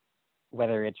writing,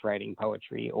 whether it's writing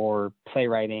poetry or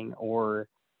playwriting or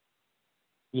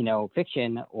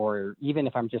fiction, or even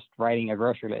if I'm just writing a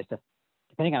grocery list,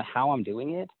 depending on how I'm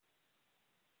doing it,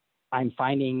 I'm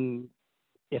finding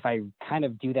if I kind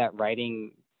of do that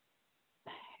writing,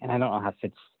 and I don't know how if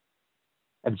it's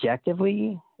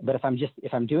objectively, but if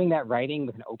I'm doing that writing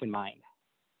with an open mind,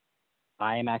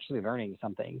 I am actually learning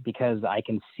something, because I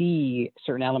can see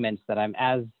certain elements that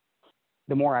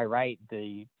the more I write,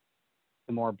 the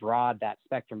more broad that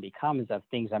spectrum becomes of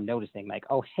things I'm noticing. Like,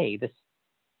 oh, hey,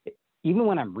 even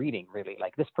when I'm reading, really,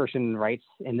 like, this person writes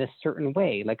in this certain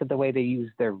way. Look at the way they use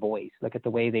their voice. Look at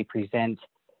the way they present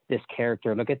this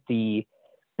character. Look at the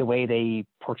way they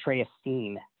portray a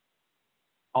scene.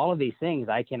 All of these things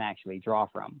I can actually draw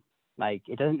from. Like,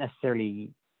 it doesn't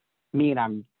necessarily mean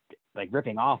I'm like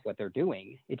ripping off what they're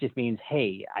doing. It just means,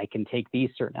 hey, I can take these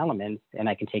certain elements, and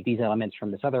I can take these elements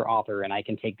from this other author, and I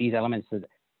can take these elements that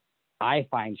I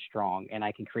find strong, and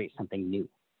I can create something new.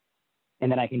 And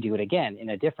then I can do it again in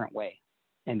a different way.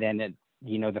 And then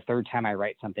the third time I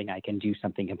write something, I can do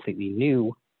something completely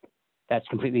new that's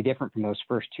completely different from those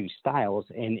first two styles.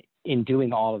 And in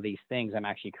doing all of these things, I'm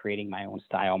actually creating my own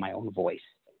style, my own voice,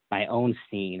 my own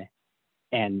scene.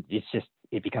 And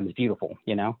it becomes beautiful,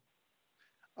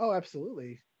 Oh,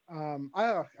 absolutely.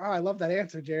 I love that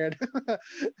answer, Jared.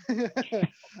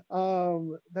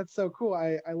 That's so cool.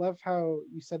 I love how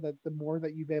you said that the more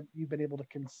that you've been able to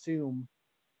consume,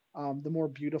 the more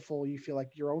beautiful you feel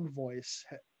like your own voice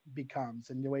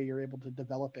becomes, and the way you're able to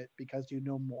develop it because you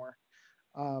know more.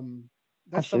 Um,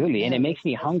 that's something, Absolutely. And it man. makes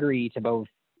me That's hungry to both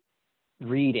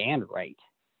read and write,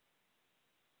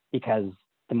 because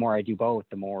the more I do both,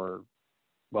 the more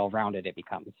well-rounded it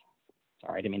becomes.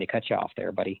 Sorry, I didn't mean to cut you off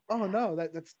there, buddy. Oh no,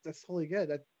 that's totally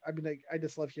good. I mean, I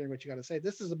just love hearing what you got to say.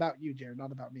 This is about you, Jared,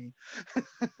 not about me.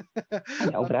 I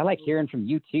know, but I like hearing from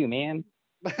you too, man.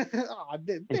 Aw,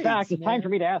 In thanks, fact, it's time man. for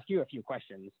me to ask you a few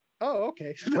questions. Oh,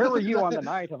 okay. Where were you on the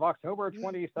night of October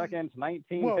 22nd, Whoa,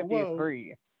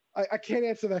 1953? I can't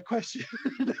answer that question.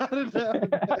 No.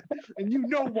 And you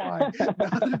know why.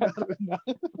 No.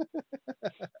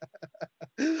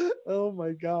 Oh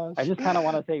my gosh. I just kind of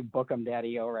want to say book 'em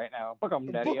daddy-o right now. Book 'em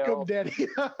Book 'em, daddy-o. daddy.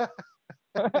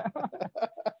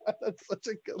 That's such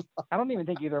a good I don't even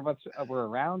think either of us were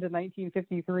around in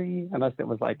 1953, unless it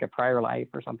was like a prior life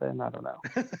or something. I don't know.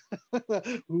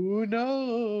 line. Who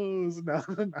knows? No.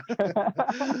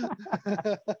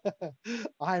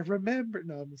 I remember.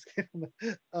 No, I'm just kidding.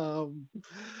 Oh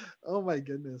my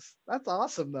goodness. That's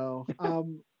awesome though.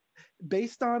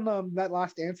 Based on that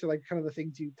last answer, like kind of the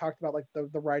things you talked about, like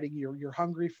the writing you're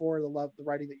hungry for, the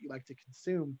writing that you like to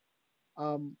consume.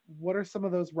 What are some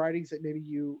of those writings that maybe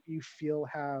you feel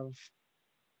have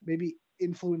maybe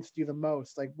influenced you the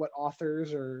most? Like what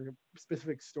authors or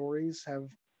specific stories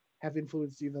have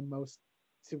influenced you the most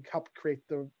to help create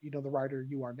the writer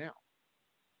you are now?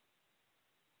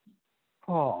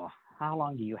 Oh, how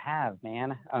long do you have,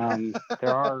 man?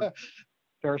 There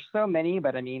are so many,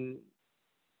 but I mean,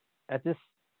 at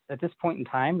this point in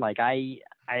time, like I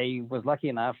was lucky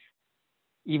enough,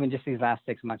 even just these last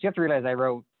 6 months. You have to realize I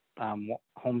wrote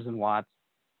Holmes and Watts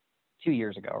 2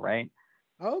 years ago, right?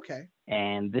 Oh, okay.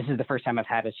 And this is the first time I've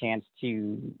had a chance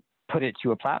to put it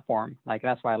to a platform. Like,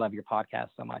 that's why I love your podcast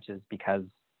so much, is because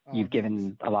you've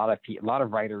given a lot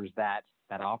of writers that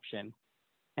option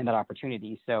and that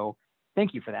opportunity. So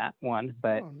thank you for that one.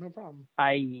 But no problem.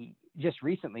 I just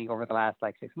recently, over the last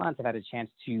 6 months, I've had a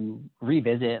chance to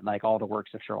revisit like all the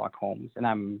works of Sherlock Holmes, and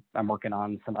I'm working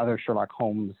on some other Sherlock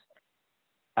Holmes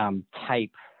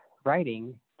type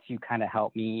writing to kind of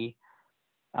help me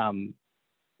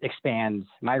expand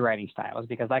my writing styles,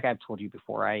 because like I've told you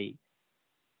before, and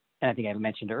I think I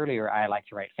mentioned earlier, I like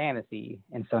to write fantasy.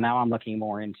 And so now I'm looking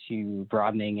more into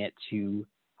broadening it to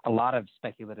a lot of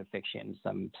speculative fiction,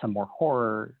 some more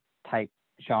horror type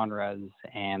genres,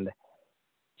 and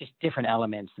just different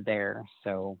elements there.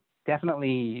 So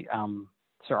definitely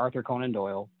Sir Arthur Conan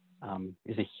Doyle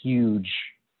is a huge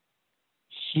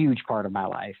part of my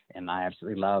life. And I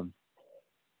absolutely love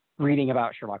reading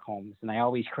about Sherlock Holmes, and I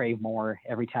always crave more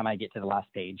every time I get to the last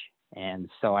page. And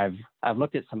so I've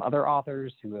looked at some other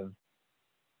authors who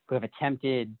have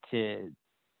attempted to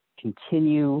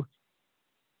continue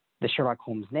the Sherlock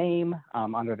Holmes name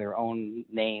under their own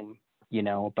name,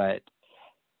 but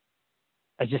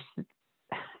I just,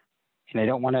 and I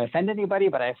don't want to offend anybody,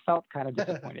 but I felt kind of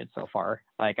disappointed so far.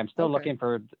 Like, I'm still looking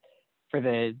for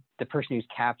the person who's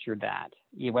captured that,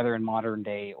 whether in modern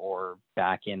day or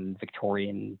back in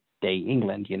Victorian day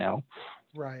England,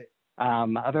 Right.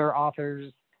 Other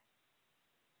authors,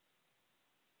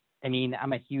 I mean,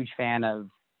 I'm a huge fan of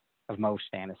most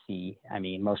fantasy. I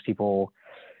mean, most people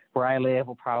where I live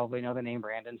will probably know the name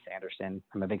Brandon Sanderson.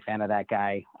 I'm a big fan of that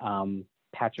guy.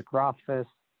 Patrick Rothfuss,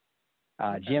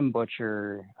 Jim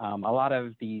Butcher, a lot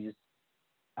of these,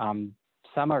 some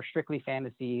are strictly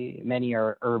fantasy, many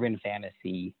are urban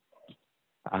fantasy.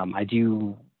 I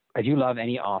do love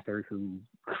any author who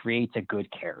creates a good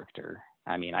character.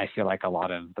 I mean, I feel like a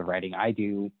lot of the writing I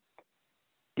do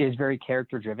is very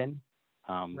character driven.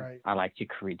 Right. I like to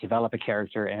develop a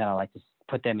character, and then I like to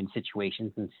put them in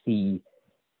situations and see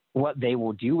what they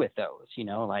will do with those.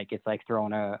 Like, it's like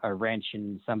throwing a wrench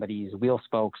in somebody's wheel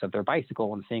spokes of their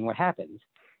bicycle and seeing what happens.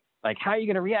 Like, how are you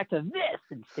going to react to this?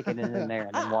 And sticking it in there,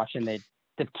 and then watching the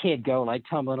kid go like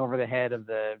tumbling over the head of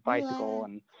the bicycle,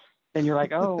 and then you're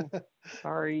like, oh,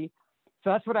 sorry. So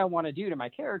that's what I want to do to my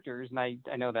characters, and I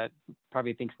know that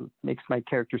probably makes my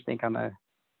characters think I'm a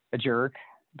jerk,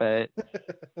 but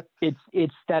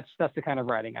that's the kind of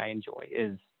writing I enjoy,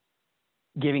 is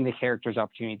giving the characters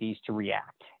opportunities to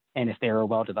react. And if they're a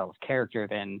well-developed character,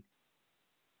 then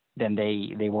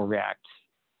they will react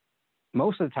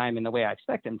most of the time in the way I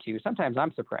expect them to. Sometimes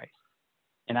I'm surprised.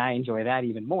 And I enjoy that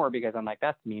even more because I'm like,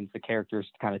 that means the character's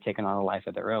kind of taken on a life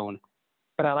of their own.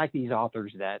 But I like these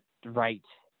authors that write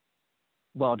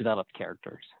well-developed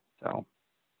characters. So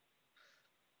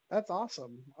That's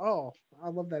awesome. Oh, I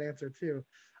love that answer too.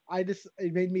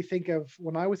 It made me think of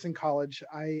when I was in college.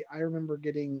 I remember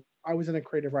I was in a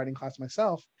creative writing class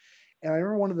myself, and I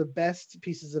remember one of the best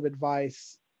pieces of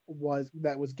advice was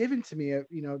given to me.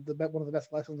 One of the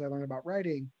best lessons I learned about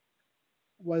writing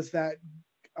was that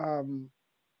um,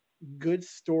 good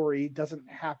story doesn't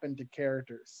happen to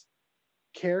characters.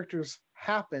 Characters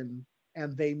happen,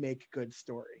 and they make good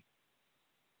story.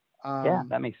 Yeah,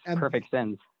 that makes perfect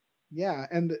sense. Yeah,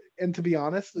 and to be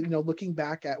honest, looking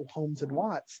back at Holmes and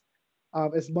Watts,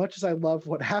 as much as I love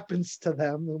what happens to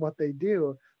them and what they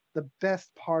do, the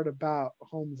best part about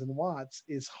Holmes and Watts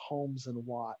is Holmes and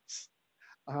Watts.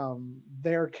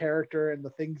 Their character and the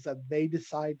things that they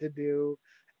decide to do,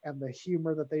 and the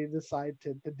humor that they decide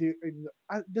to do,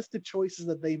 just the choices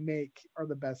that they make are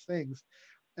the best things.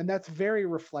 And that's very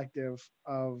reflective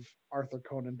of Arthur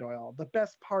Conan Doyle. The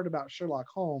best part about Sherlock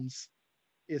Holmes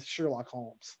is Sherlock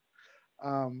Holmes.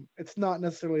 It's not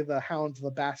necessarily the Hounds of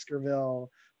the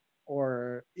Baskerville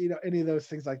or any of those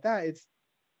things like that.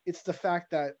 It's the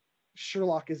fact that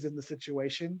Sherlock is in the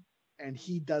situation and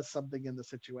he does something in the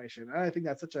situation. And I think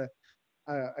that's such a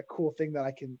cool thing that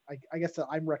I guess that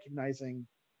I'm recognizing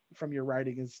from your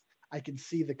writing is I can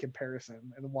see the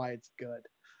comparison and why it's good.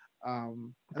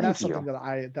 And that's something that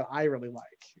I really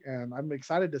like, and I'm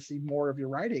excited to see more of your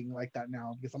writing like that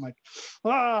now, because I'm like,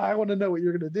 I want to know what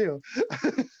you're going to do.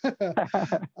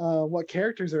 What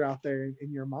characters are out there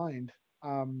in your mind.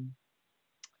 And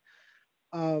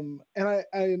I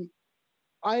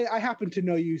happen to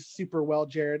know you super well,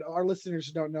 Jared. Our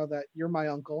listeners don't know that you're my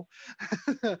uncle.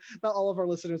 Not all of our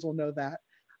listeners will know that.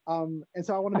 And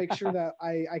so I want to make sure that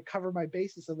I cover my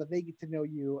bases so that they get to know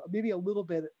you maybe a little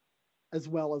bit as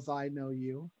well as I know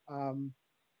you. And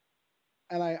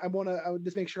I would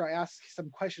just make sure I ask some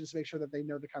questions to make sure that they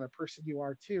know the kind of person you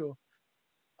are too.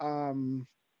 And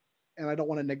I don't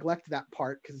want to neglect that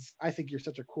part because I think you're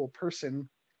such a cool person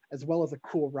as well as a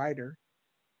cool writer.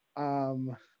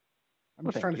 I'm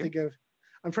trying to think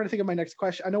of my next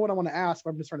question. I know what I want to ask,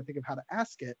 but I'm just trying to think of how to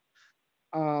ask it.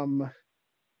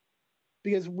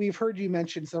 Because we've heard you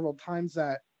mention several times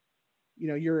that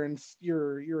you're in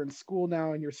school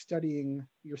now and you're studying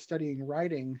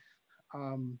writing.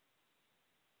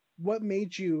 What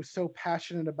made you so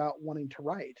passionate about wanting to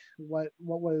write? What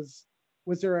was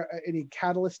there any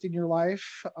catalyst in your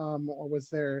life, or was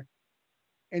there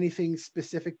anything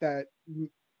specific that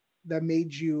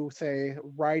made you say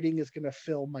writing is going to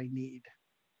fill my need?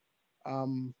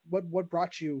 What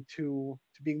brought you to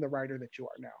being the writer that you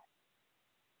are now?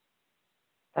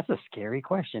 That's a scary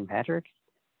question, Patrick.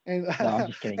 And no, I'm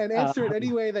just kidding. And answer it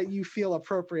any way that you feel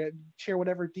appropriate. Share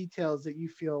whatever details that you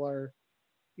feel are,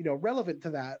 relevant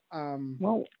to that.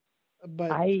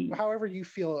 However you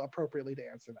feel appropriately to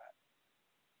answer that.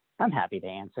 I'm happy to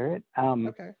answer it.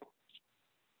 Okay.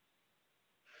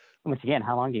 Once again,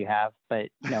 how long do you have? But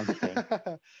just kidding.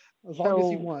 As long as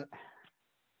you want.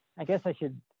 I guess I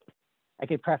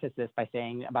could preface this by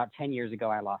saying about 10 years ago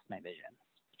I lost my vision,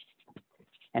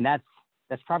 and that's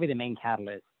probably the main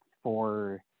catalyst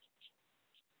for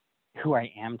who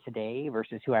I am today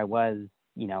versus who I was,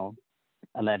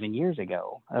 11 years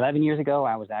ago. 11 years ago,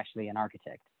 I was actually an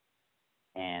architect,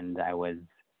 and I was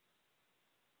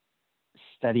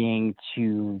studying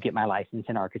to get my license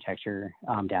in architecture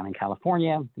down in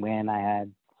California when I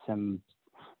had some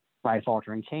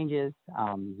life-altering changes,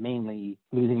 mainly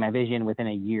losing my vision within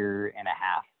a year and a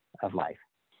half of life.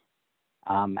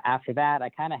 After that, I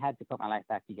kind of had to put my life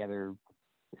back together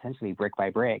essentially brick by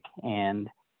brick, and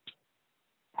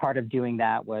part of doing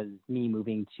that was me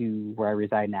moving to where I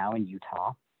reside now in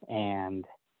Utah, and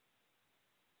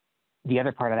the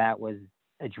other part of that was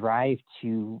a drive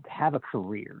to have a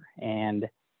career. And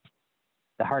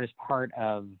the hardest part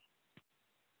of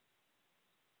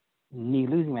me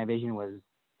losing my vision was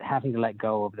having to let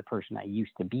go of the person I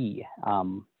used to be.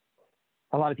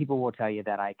 A lot of people will tell you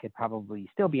that I could probably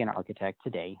still be an architect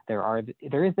today.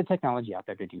 There is the technology out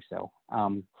there to do so.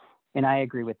 And I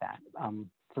agree with that.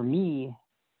 For me,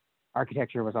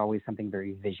 architecture was always something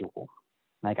very visual.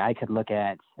 Like I could look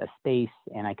at a space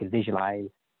and I could visualize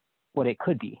what it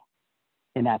could be.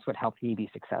 And that's what helped me be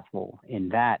successful in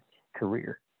that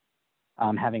career.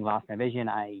 Having lost my vision,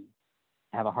 I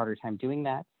have a harder time doing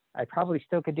that. I probably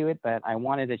still could do it, but I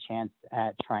wanted a chance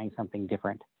at trying something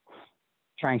different,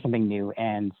 trying something new.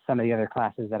 And some of the other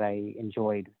classes that I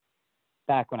enjoyed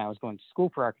back when I was going to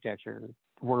school for architecture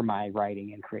were my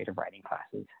writing and creative writing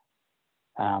classes.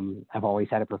 I've always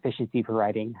had a proficiency for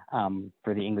writing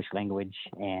for the English language.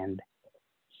 And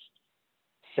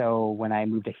so when I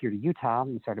moved here to Utah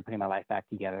and started putting my life back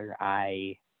together,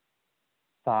 I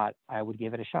thought I would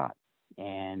give it a shot.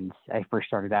 And I first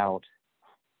started out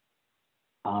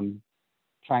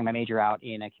trying my major out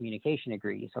in a communication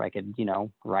degree so I could,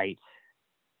 write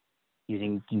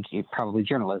using probably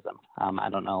journalism. I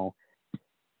don't know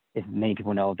if many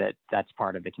people know that that's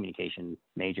part of the communication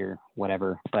major,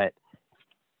 whatever. But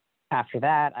after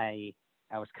that, I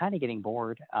was kind of getting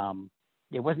bored.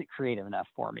 It wasn't creative enough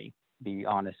for me, to be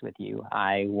honest with you.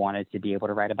 I wanted to be able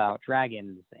to write about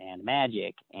dragons and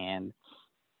magic, and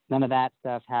none of that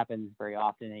stuff happens very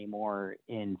often anymore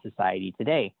in society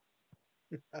today.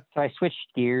 So I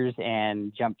switched gears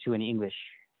and jumped to an English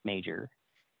major.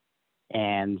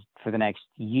 And for the next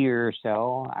year or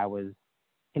so, I was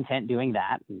content doing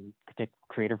that and took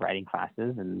creative writing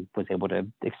classes and was able to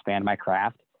expand my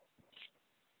craft.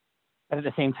 But at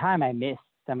the same time, I missed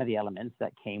some of the elements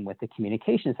that came with the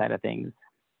communication side of things.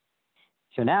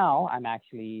 So now I'm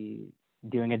actually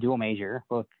doing a dual major,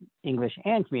 both English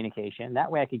and communication. That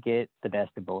way I could get the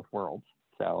best of both worlds.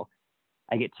 So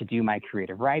I get to do my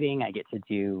creative writing. I get to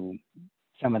do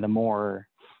some of the more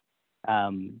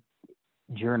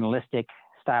journalistic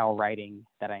style writing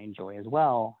that I enjoy as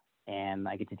well. And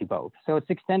I get to do both. So it's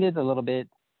extended a little bit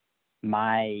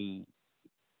my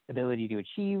ability to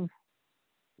achieve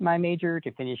my major,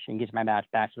 to finish and get my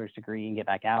bachelor's degree and get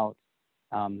back out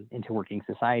into working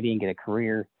society and get a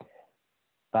career.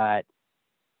 But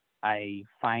I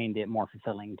find it more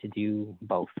fulfilling to do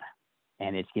both.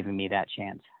 And it's given me that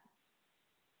chance.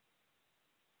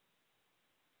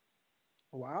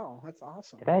 Wow, that's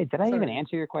awesome. Did I even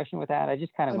answer your question with that? I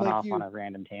just kind of went off you, on a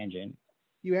random tangent.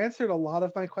 You answered a lot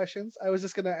of my questions. I was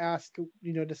just going to ask,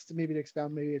 just to maybe to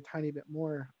expound maybe a tiny bit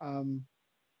more.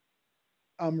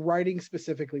 Writing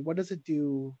specifically, what does it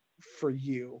do for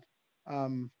you?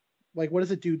 What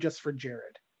does it do just for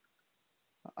Jared?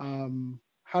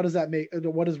 How does that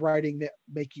what does writing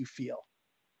make you feel?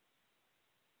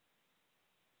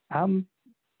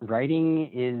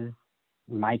 Writing is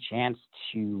my chance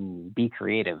to be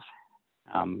creative.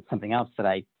 Something else that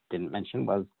I didn't mention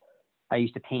was I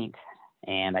used to paint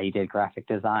and I did graphic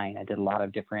design. I did a lot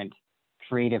of different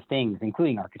creative things,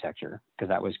 including architecture,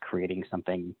 because I was creating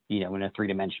something, in a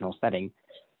three-dimensional setting.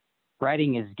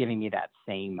 Writing is giving me that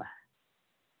same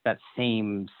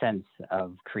sense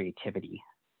of creativity,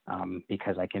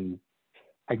 because I can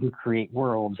create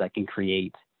worlds, I can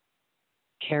create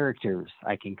characters,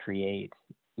 I can create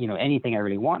anything I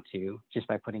really want to just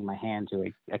by putting my hand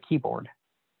to a keyboard.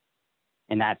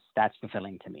 And that's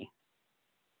fulfilling to me.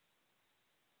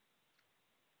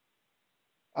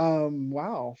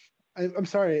 Wow. I'm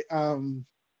sorry.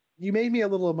 You made me a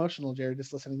little emotional, Jared,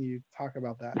 just listening to you talk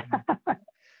about that.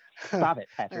 Stop it,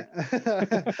 Patrick.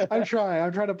 I'm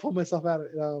trying to pull myself out of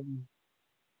it.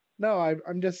 No, I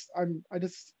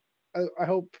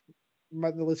hope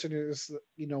the listeners,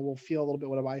 will feel a little bit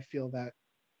what I feel, that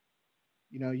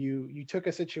you took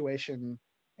a situation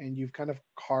and you've kind of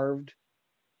carved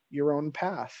your own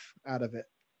path out of it.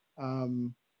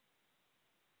 And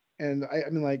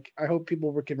I hope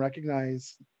people can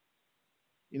recognize,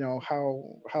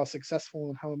 how successful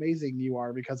and how amazing you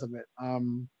are because of it.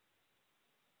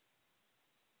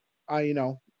 I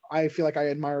feel like I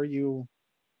admire you,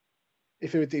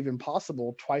 if it was even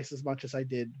possible, twice as much as I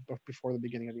did before the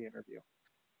beginning of the interview.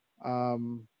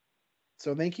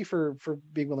 So thank you for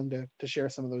being willing to share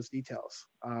some of those details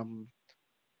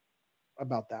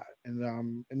about that,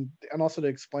 and also to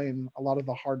explain a lot of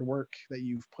the hard work that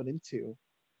you've put into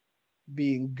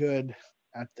being good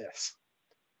at this.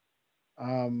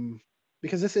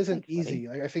 Because this isn't easy.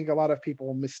 I think a lot of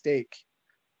people mistake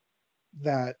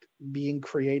that being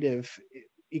creative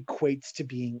equates to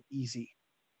being easy.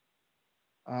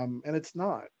 And it's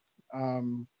not.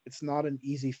 It's not an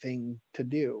easy thing to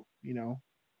do.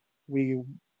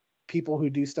 People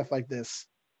who do stuff like this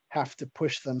have to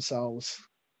push themselves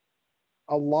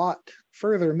a lot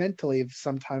further mentally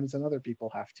sometimes than other people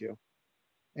have to.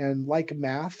 And like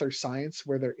math or science,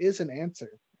 where there is an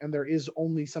answer, and there is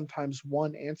only sometimes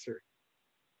one answer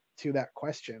to that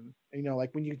question.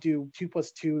 Like when you do 2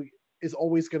 + 2 is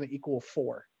always going to equal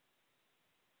 4.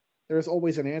 There's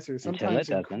always an answer. Sometimes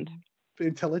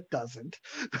until it doesn't.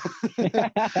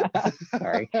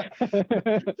 Sorry.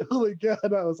 Oh my God,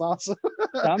 that was awesome.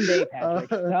 Someday,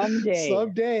 Patrick.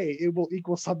 Someday it will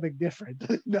equal something different.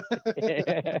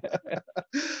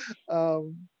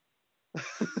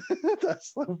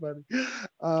 That's so funny.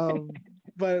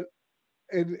 But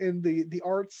in the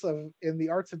arts of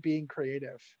being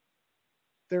creative,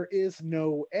 there is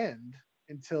no end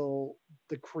until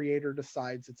the creator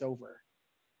decides it's over.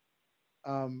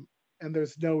 And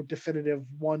there's no definitive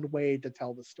one way to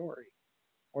tell the story,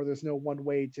 or there's no one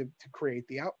way to create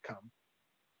the outcome.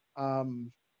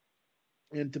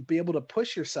 And to be able to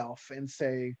push yourself and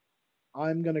say,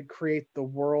 I'm going to create the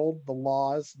world, the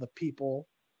laws, the people,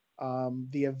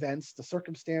 the events, the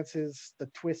circumstances, the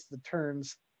twists, the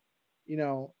turns. You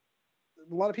know,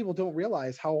 a lot of people don't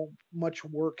realize how much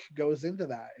work goes into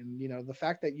that. And, you know, the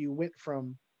fact that you went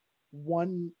from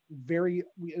one very,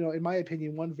 you know, in my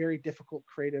opinion, one very difficult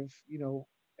creative, you know,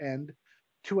 end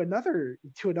to another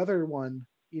one,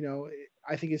 you know,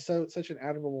 I think is such an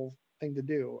admirable thing to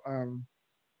do.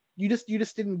 You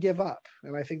just didn't give up,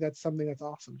 and I think that's something that's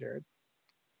awesome, Jared.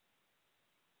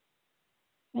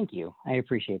 Thank you. I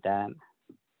appreciate that.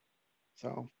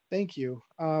 So thank you.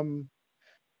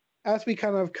 As we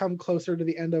kind of come closer to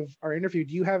the end of our interview,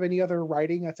 do you have any other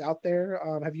writing that's out there?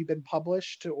 Have you been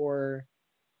published, or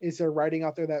is there writing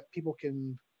out there that people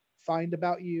can find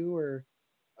about you, or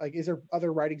like, is there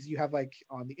other writings you have like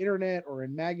on the internet or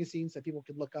in magazines that people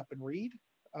can look up and read?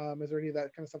 Is there any of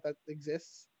that kind of stuff that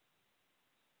exists?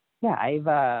 Yeah,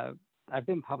 I've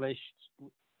been published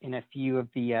in a few of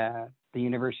the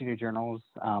university journals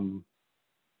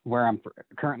where I'm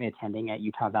currently attending at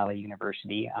Utah Valley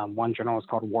University. One journal is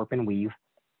called Warp and Weave.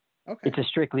 Okay. It's a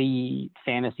strictly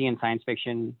fantasy and science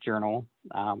fiction journal.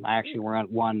 I actually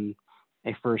won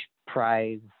a first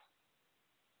prize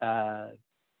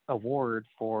award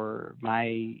for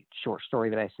my short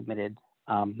story that I submitted,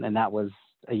 and that was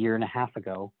a year and a half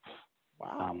ago.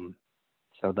 Wow.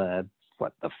 So the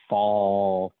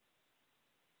fall,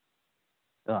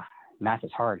 math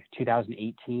is hard,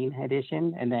 2018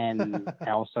 edition. And then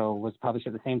I also was published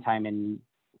at the same time in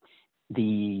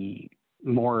the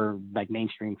more like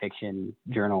mainstream fiction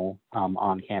journal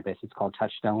on campus. It's called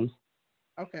Touchstones.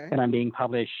 Okay. And I'm being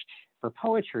published for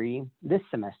poetry this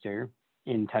semester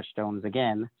in Touchstones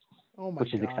again,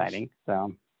 which is exciting.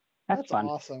 So that's fun.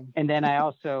 Awesome. And then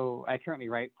I currently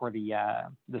write for the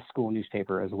school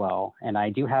newspaper as well. And I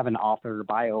do have an author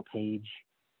bio page.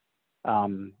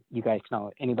 You guys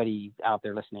know, anybody out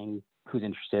there listening who's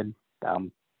interested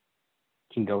can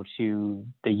go to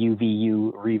the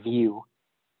UVU Review,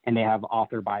 and they have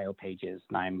author bio pages,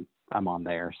 and I'm on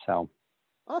there. So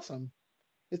awesome.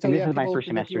 This is my first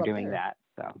semester doing that.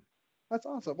 So that's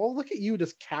awesome. Well, look at you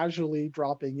just casually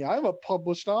dropping. Yeah, I'm a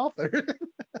published author.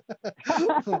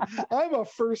 I'm a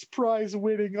first prize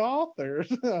winning author.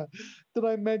 Did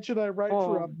I mention I write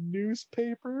for a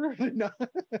newspaper? I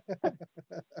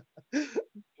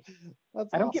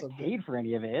don't get paid for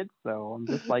any of it, so I'm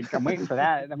just like, I'm waiting for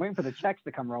that. I'm waiting for the checks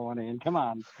to come rolling in. Come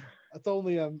on. It's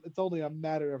only a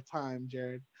matter of time,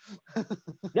 Jared.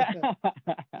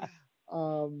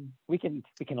 We can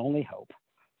only hope.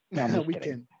 No, we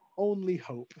can only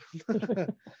hope.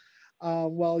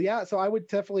 Well, yeah, so I would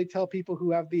definitely tell people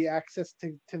who have the access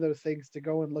to those things to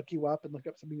go and look you up and look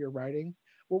up some of your writing.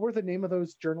 What were the name of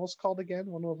those journals called again?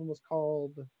 One of them was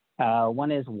called...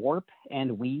 one is Warp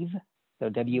and Weave, so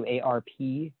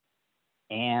WARP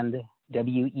and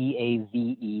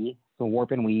WEAVE, so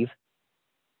Warp and Weave.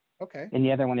 Okay. And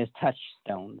the other one is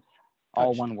Touchstones,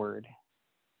 all one word.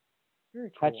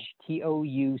 Very cool. Touch,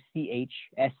 TOUCHSTONES.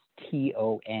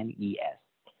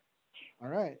 All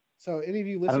right. So any of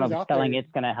you I don't listeners know if out spelling there...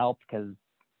 it's going to help because,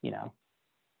 you know.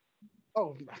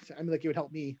 Oh, I mean, like, it would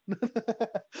help me.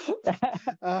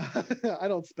 I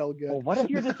don't spell good. Well, what if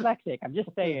you're dyslexic? I'm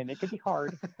just saying, it could be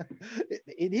hard.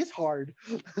 It is hard.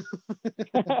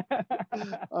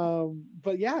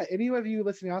 But yeah, any of you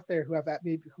listening out there who have that,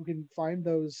 maybe who can find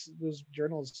those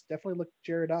journals, definitely look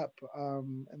Jared up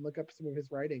and look up some of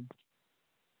his writing.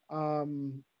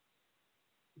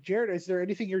 Jared, is there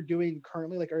anything you're doing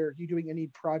currently? Like, are you doing any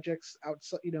projects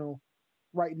outside, you know,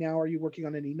 right now? Are you working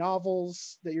on any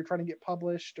novels that you're trying to get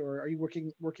published, or are you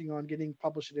working on getting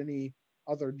published in any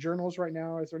other journals right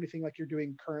now? Is there anything like you're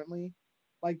doing currently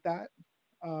like that?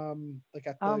 Like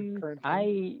at the current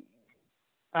time?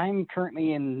 I'm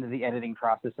currently in the editing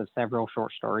process of several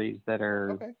short stories that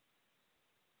are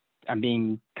I'm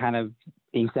being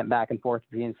sent back and forth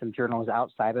between some journals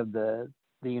outside of the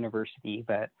university,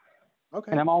 but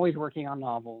and I'm always working on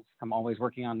novels. I'm always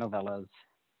working on novellas.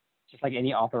 Just like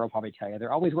any author will probably tell you,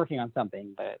 they're always working on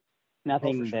something, but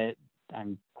nothing that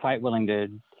I'm quite willing to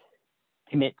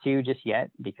commit to just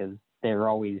yet, because they're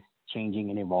always changing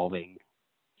and evolving.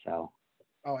 So.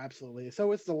 Oh, absolutely.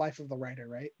 So it's the life of the writer,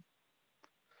 right?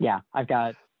 Yeah, I've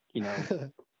got, you know,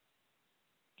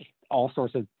 all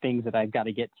sorts of things that I've got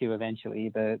to get to eventually,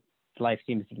 but life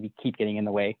seems to keep getting in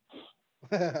the way.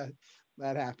 That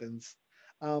happens.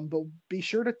 But be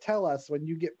sure to tell us when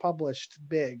you get published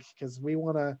big, because we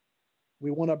wanna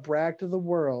brag to the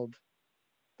world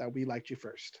that we liked you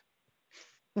first.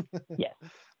 Yes.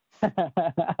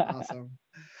 Awesome.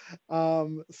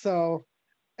 So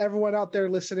everyone out there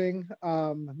listening,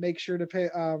 make sure to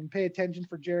pay attention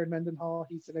for Jared Mendenhall.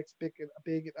 He's the next big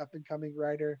up and coming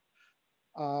writer.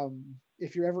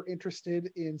 If you're ever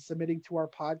interested in submitting to our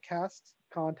podcast,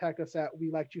 contact us at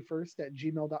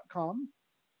welikedyouFirst@gmail.com,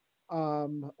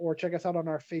 or check us out on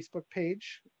our Facebook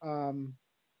page.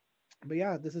 But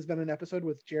yeah, this has been an episode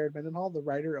with Jared Mendenhall, the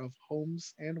writer of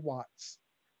Holmes and Watts.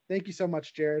 Thank you so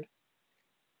much, Jared.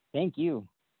 Thank you.